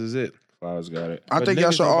flowers is it. Flowers got it. I But think y'all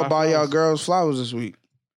niggas should don't all buy buy y'all flowers. girls flowers this week.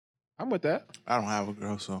 I'm with that. I don't have a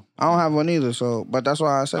girl, so I don't have one either, so but that's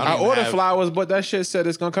why I said I I don't that. even ordered have- flowers, but that shit said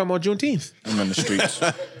it's gonna come on Juneteenth. I'm in the streets.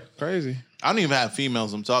 Crazy. I don't even have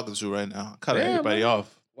females I'm talking to right now. I cut Damn, everybody man.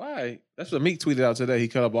 off. Why? That's what Meek tweeted out today. He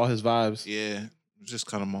cut up all his vibes. Yeah, just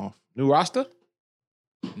cut them off. New roster?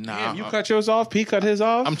 Nah, Damn, you cut yours off. P cut his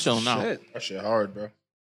off. I'm chilling out. Shit. That shit hard, bro.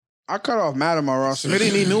 I cut off mad at my roster.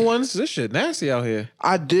 Smitty need new ones. This shit nasty out here.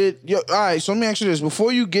 I did. Yo, all right, so let me ask you this.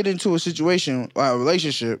 Before you get into a situation, a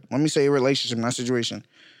relationship, let me say a relationship, not situation.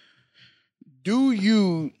 Do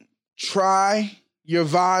you try your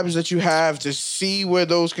vibes that you have to see where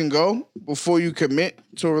those can go before you commit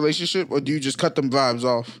to a relationship, or do you just cut them vibes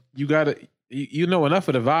off? You gotta, you know enough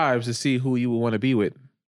of the vibes to see who you would want to be with.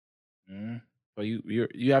 Mhm. But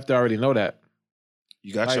you have to already know that.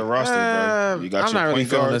 You got Like, your roster, bro. You got I'm your not really point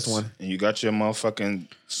feeling guards, this one. and you got your motherfucking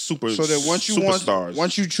super. So that superstars.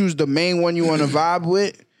 once you choose the main one you want to vibe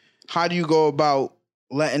with, how do you go about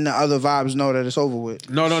letting the other vibes know that it's over with?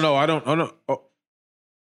 No, I don't. Oh no. Oh.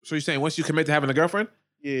 So you're saying once you commit to having a girlfriend?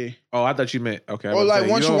 Yeah. Oh, I thought you meant okay. I Or was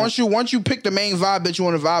like saying, once you pick the main vibe that you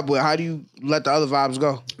want to vibe with, how do you let the other vibes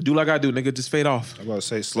go? do like I do, nigga. Just fade off. I'm about to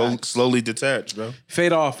say slowly detach, bro.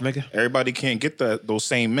 Fade off, nigga. Everybody can't get those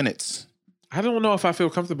same minutes. I don't know if I feel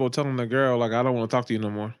comfortable telling the girl like I don't want to talk to you no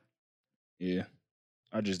more. Yeah,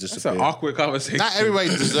 I just That's disappear. an awkward conversation. Not everybody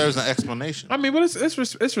deserves an explanation. I mean, but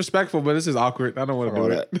it's respectful, but this is awkward. I don't want to All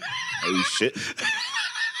do that. it. Oh shit.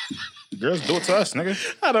 Girls do it to us, nigga.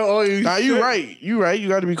 I don't owe you. Nah, you shit. right. You right. You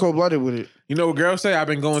got to be cold blooded with it. You know what girls say? I've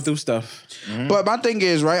been going through stuff. But my thing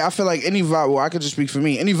is, right, I feel like any vibe, well, I could just speak for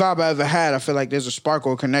me. Any vibe I ever had, I feel like there's a spark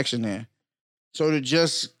or connection there. So to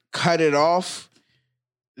just cut it off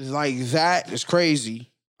like that is crazy.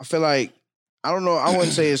 I feel like I don't know. I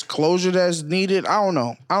wouldn't say it's closure that's needed. I don't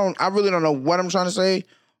know. I really don't know what I'm trying to say.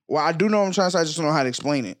 Well, I do know what I'm trying to say. I just don't know how to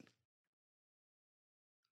explain it.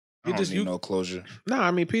 I don't need no closure. Nah,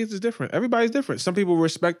 I mean, peace is different. Everybody's different. Some people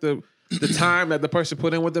respect the time that the person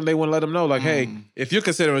put in with them. They want to let them know, like, hey, if you're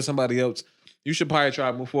considering somebody else, you should probably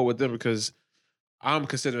try to move forward with them because I'm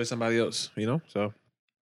considering somebody else. You know, so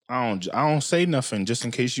I don't say nothing just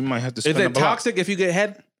in case you might have to. Is it toxic if you get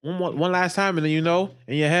head one last time and then you know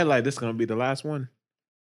in your head like this is gonna be the last one?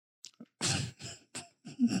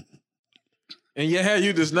 In your head,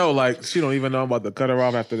 you just know like she don't even know I'm about to cut her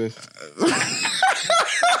off after this.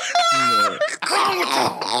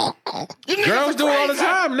 Girls do it all the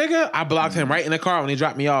time, nigga. I blocked him right in the car when he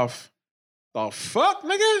dropped me off. The fuck,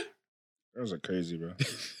 nigga? Girls are crazy, bro.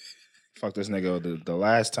 Fuck this nigga the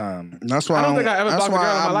last time. That's why I don't think I ever that's blocked a girl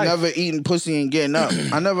why in my I'm life. never eating pussy and getting up.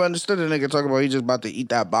 I never understood a nigga talking about he just about to eat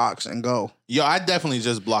that box and go. Yo, I definitely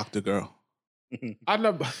just blocked the girl. I'm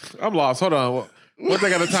lost. Hold on. What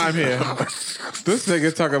they got a time here? This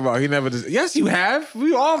nigga talking about he never just. Yes, you have.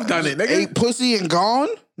 We all have done it, nigga. Ate pussy and gone?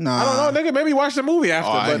 Nah. I don't know, nigga. Maybe watch the movie after,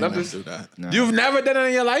 Oh, I but didn't I'm never just. do that. Nah. You've never done it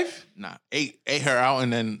in your life? Nah, ate her out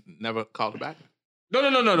and then never called her back.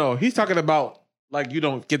 No. He's talking about like you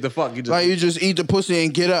don't get the fuck. You just Like you just eat the pussy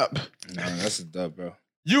and get up. Nah, that's a dub, bro.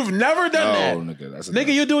 You've never done that, nigga, that's a nigga. dub.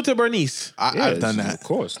 You do it to Bernice. I've done that. Of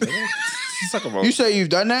course, nigga. Talk about You say you've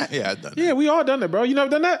done that? Yeah, I've done Yeah, we all done it, bro. You never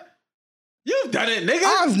done that? You've done it, nigga.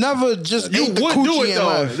 I've never just You ate the would do coochie it in though.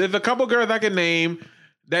 life. There's a couple girls I can name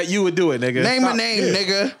that you would do it, nigga. Name Stop. a name, Yeah.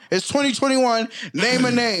 nigga. It's 2021. Name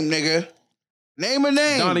a name, nigga. Name a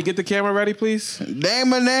name. Donnie, get the camera ready, please.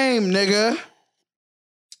 Name a name, nigga.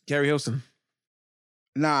 Gary Hilson.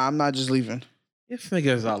 Nah, I'm not just leaving. This nigga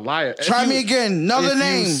is a liar. Try me again. Another if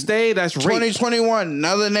name. You stay, that's rape. 2021.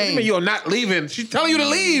 Another What do you name. mean you're not leaving? She's telling you to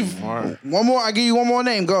leave. All right. One more. I give you one more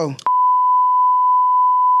name. Go.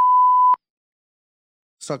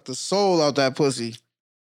 Suck the soul out that pussy.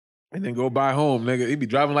 And then go buy home, nigga. He be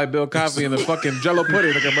driving like Bill Cosby in the fucking Jello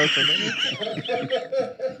pudding commercial, nigga.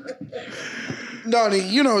 Donnie,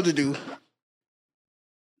 you know what to do.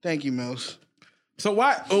 Thank you, Mills. So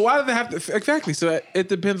why do they have to exactly? So it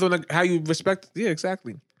depends on how you respect. Yeah,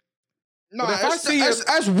 exactly. No, But if I see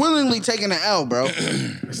that's willingly taking an L, bro.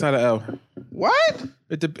 It's not an L. What?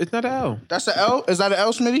 It's not an L. That's an L? Is that an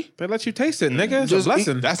L, Smitty? They let you taste it, nigga. It's Just a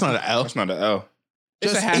blessing. That's not an L. That's not an L.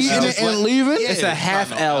 It's Just a half eating L. it and leaving? Yeah. It's a it's half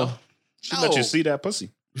not no L. L. She let you see that pussy.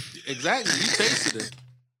 Exactly. You tasted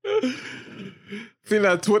it. See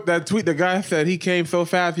that tweet the guy said he came so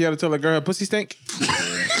fast he had to tell a girl her pussy stink.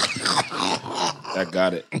 That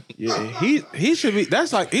got it. Yeah, he should be.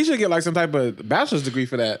 That's like he should get like some type of bachelor's degree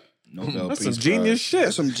for that. Nobel That's Peace some genius Prize. shit.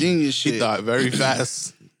 That's some genius She shit. thought very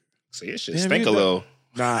fast. See, it should Damn, stink you a thought- little.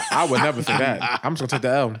 Nah, I would never say that. I'm just gonna take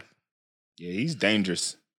the L. Yeah, he's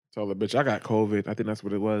dangerous. Tell the bitch I got COVID. I think that's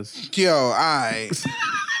what it was. Yo, all right.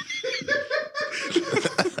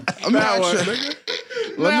 Let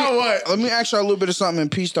me ask you a little bit of something in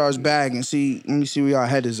P Star's bag and let me see where y'all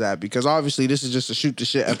head is at, because obviously this is just a shoot the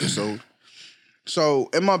shit episode. So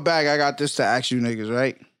in my bag, I got this to ask you niggas,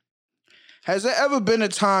 right? Has there ever been a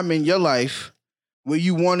time in your life where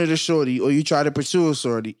you wanted a shorty or you tried to pursue a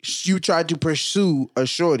shorty? You tried to pursue a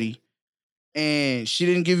shorty and she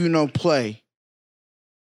didn't give you no play.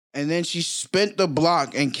 And then she spent the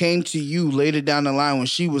block and came to you later down the line when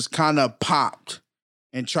she was kind of popped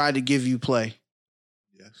and tried to give you play.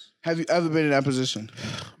 Yes. Have you ever been in that position?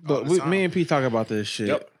 But me and Pete talk about this shit.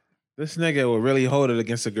 Yep. This nigga will really hold it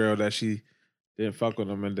against a girl that she didn't fuck with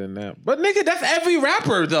him and then that. But nigga, that's every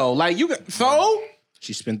rapper though. Like you got so.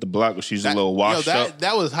 She spent the block, but she's a little washed up.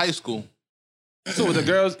 That was high school. So with the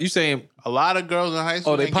girls, you saying? A lot of girls in high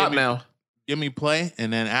school. Oh, they pop now. Give me play,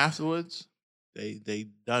 and then afterwards, they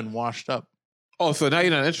done washed up. Oh, so now you're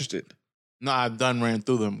not interested? No, I've done ran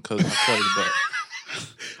through them because I started but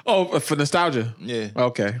Oh, for nostalgia. yeah.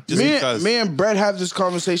 Okay. Just because Me and Brett have this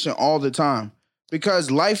conversation all the time because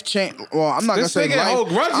life changed. Well, I'm not This gonna say nigga hold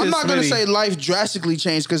life. grudges, I'm not gonna Smitty. say life drastically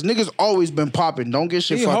changed because niggas always been popping. Don't get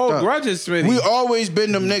shit He fucked hold up. grudges, Smitty. We always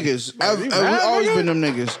been them niggas. you We mad, always nigga? been them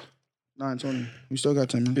niggas. 9:20. We still got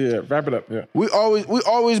 10 minutes. Yeah, wrap it up. Yeah. We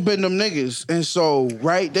always been them niggas. And so,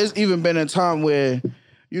 right, there's even been a time where,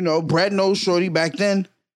 you know, Brad knows Shorty back then.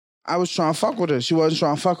 I was trying to fuck with her. She wasn't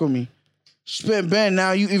trying to fuck with me. Spent Ben,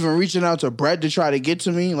 now you even reaching out to Brad to try to get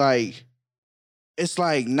to me. Like, it's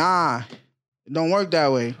like, nah, it don't work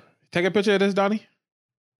that way. Take a picture of this, Donnie.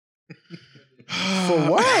 For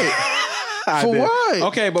what? I For did. what?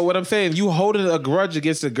 Okay, but what I'm saying, you holding a grudge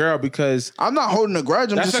against a girl because I'm not holding a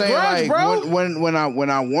grudge. I'm That's just a saying, grudge, like, bro. when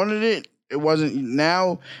I wanted it, It wasn't.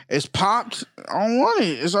 Now it's popped. I don't want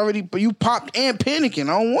it. It's already. But you popped and panicking.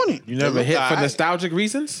 I don't want it. You never hit for nostalgic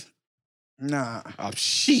reasons? Nah. Oh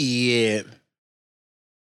shit.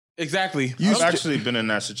 Exactly. I've actually been in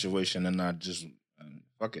that situation and I just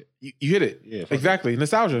fuck it. You hit it. Yeah, fuck exactly.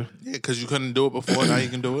 Nostalgia. Yeah, because you couldn't do it before. Now you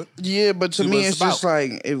can do it. Yeah, but to See me, what it's it's just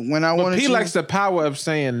like when I But wanted P to. likes the power of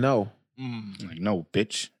saying no. Like, no,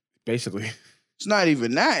 bitch. Basically. It's not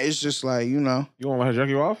even that. It's just like, you know. You want her to jerk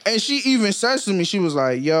you off? And she even says to me, she was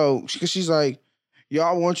like, "Yo," because she's like, "Yo,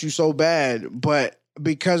 I want you so bad, but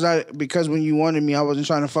because when you wanted me, I wasn't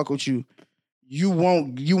trying to fuck with you. You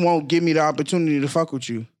won't give me the opportunity to fuck with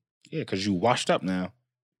you." Yeah, because you washed up now.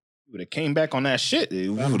 You would have came back on that shit. It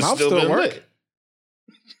would have mouth still still been work. lit.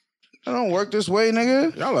 I don't work this way,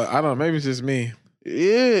 nigga. Y'all, I don't know. Maybe it's just me. Yeah,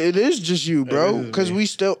 it is just you, It bro. is Because me. we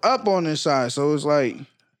still up on this side, so it's like,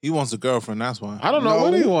 He wants a girlfriend. That's why. I don't know No.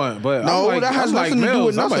 what he want, but No, I'm like, that has I'm like nothing to do Mills,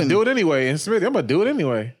 with I'm gonna nothing. do it anyway. And Smithy, I'm gonna do it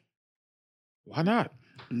anyway. Why not?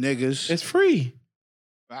 niggas. It's free.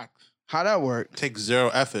 Facts. How that work? Takes zero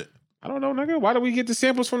effort. I don't know, nigga. Why do we get the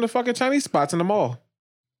samples from the fucking Chinese spots in the mall?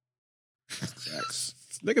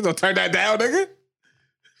 Niggas don't turn that down, nigga.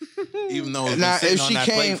 Even though it's Now, been sitting if on she that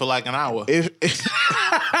came- plate for like an hour. If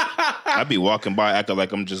I'd be walking by acting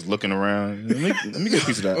like I'm just looking around. Let me get a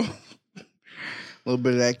piece of that. a little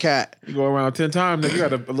bit of that cat, You go around 10 times, nigga. You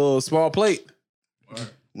got a little small plate.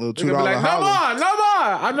 little Nigga $2 be like, no holler. more, no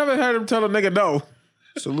more. I've never heard him tell a nigga no.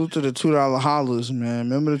 Salute to the $2 hollers, man.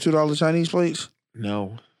 Remember the $2 Chinese plates?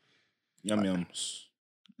 No. Yum yums.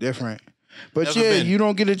 Different. But Never yeah, been. you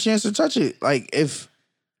don't get a chance to touch it. Like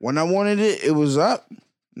when I wanted it, it was up.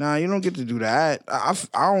 Nah, you don't get to do that. I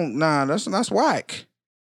don't. Nah, that's whack.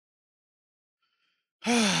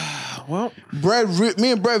 Well,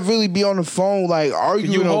 Me and Brett really be on the phone like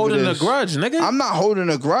arguing you over holding a this. grudge, nigga. I'm not holding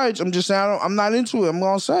a grudge. I'm just saying I'm not into it. I'm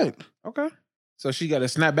all set. Okay. So she got to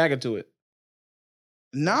snap back into it.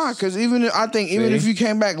 Nah, because even if you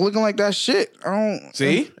came back looking like that shit, I don't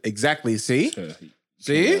See? Exactly. See?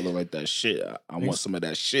 See? I look like that shit. I want some of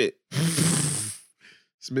that shit.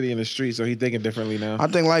 Smitty in the street, so he thinking differently now. I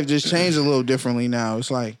think life just changed a little differently now.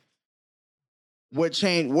 It's like, what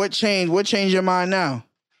changed? What changed your mind now?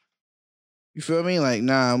 You feel me? Like,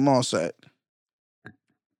 nah, I'm all set.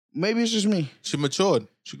 Maybe it's just me. She matured.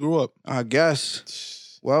 She grew up. I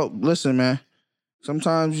guess. Well, listen, man.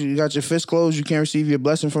 Sometimes you got your fist closed, you can't receive your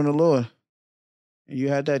blessing from the Lord. And you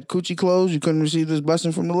had that coochie closed, you couldn't receive this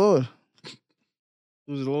blessing from the Lord.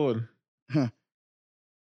 Who's the Lord?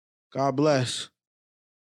 God bless.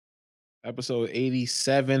 Episode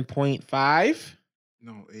 87.5.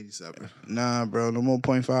 No, 87. Nah, bro, no more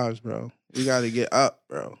 0.5s, bro. We got to get up,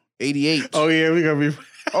 bro. 88. Oh, yeah, we going to be.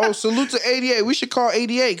 Oh, salute to 88. We should call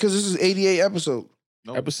 88 because this is 88 episode.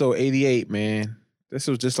 Nope. Episode 88, man. This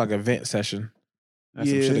was just like a vent session. That's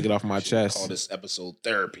some Yeah. shit to get off my Call chest. this episode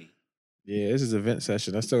therapy Yeah, this is a vent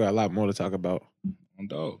session. I still got a lot more to talk about. on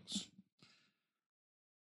dogs.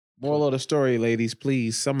 Moral of the story, ladies,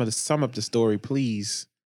 please. Sum up the story, please.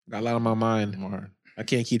 Got a lot on my mind. Word. I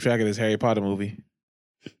can't keep track of this Harry Potter movie.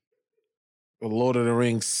 The Lord of the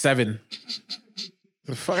Rings 7.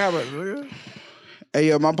 The fuck happened? Hey,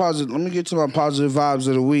 yo, let me get to my positive vibes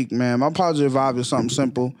of the week, man. My positive vibe is something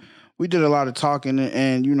simple. We did a lot of talking,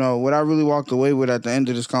 and you know, what I really walked away with at the end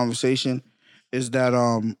of this conversation is that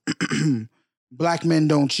black men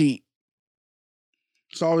don't cheat.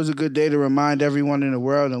 It's always a good day to remind everyone in the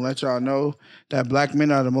world and let y'all know that black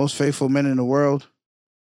men are the most faithful men in the world.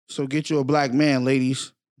 So get you a black man,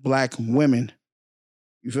 ladies, black women.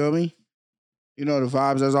 You feel me? You know the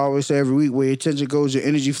vibes, as I always say every week, where your attention goes, your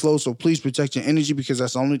energy flows. So please protect your energy because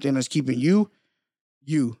that's the only thing that's keeping you.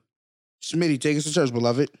 Smitty, take us to church,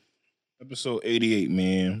 beloved. Episode 88,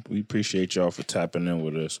 man. We appreciate y'all for tapping in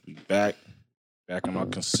with us. We back on our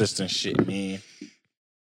consistent shit, man.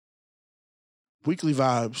 Weekly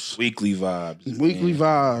vibes. Weekly vibes. Weekly man.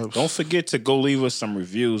 vibes. Don't forget to go leave us some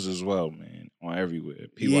reviews as well, man. On everywhere.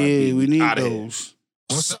 PYB, Yeah, we need outta here. those.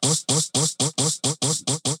 What's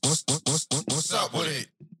up with it?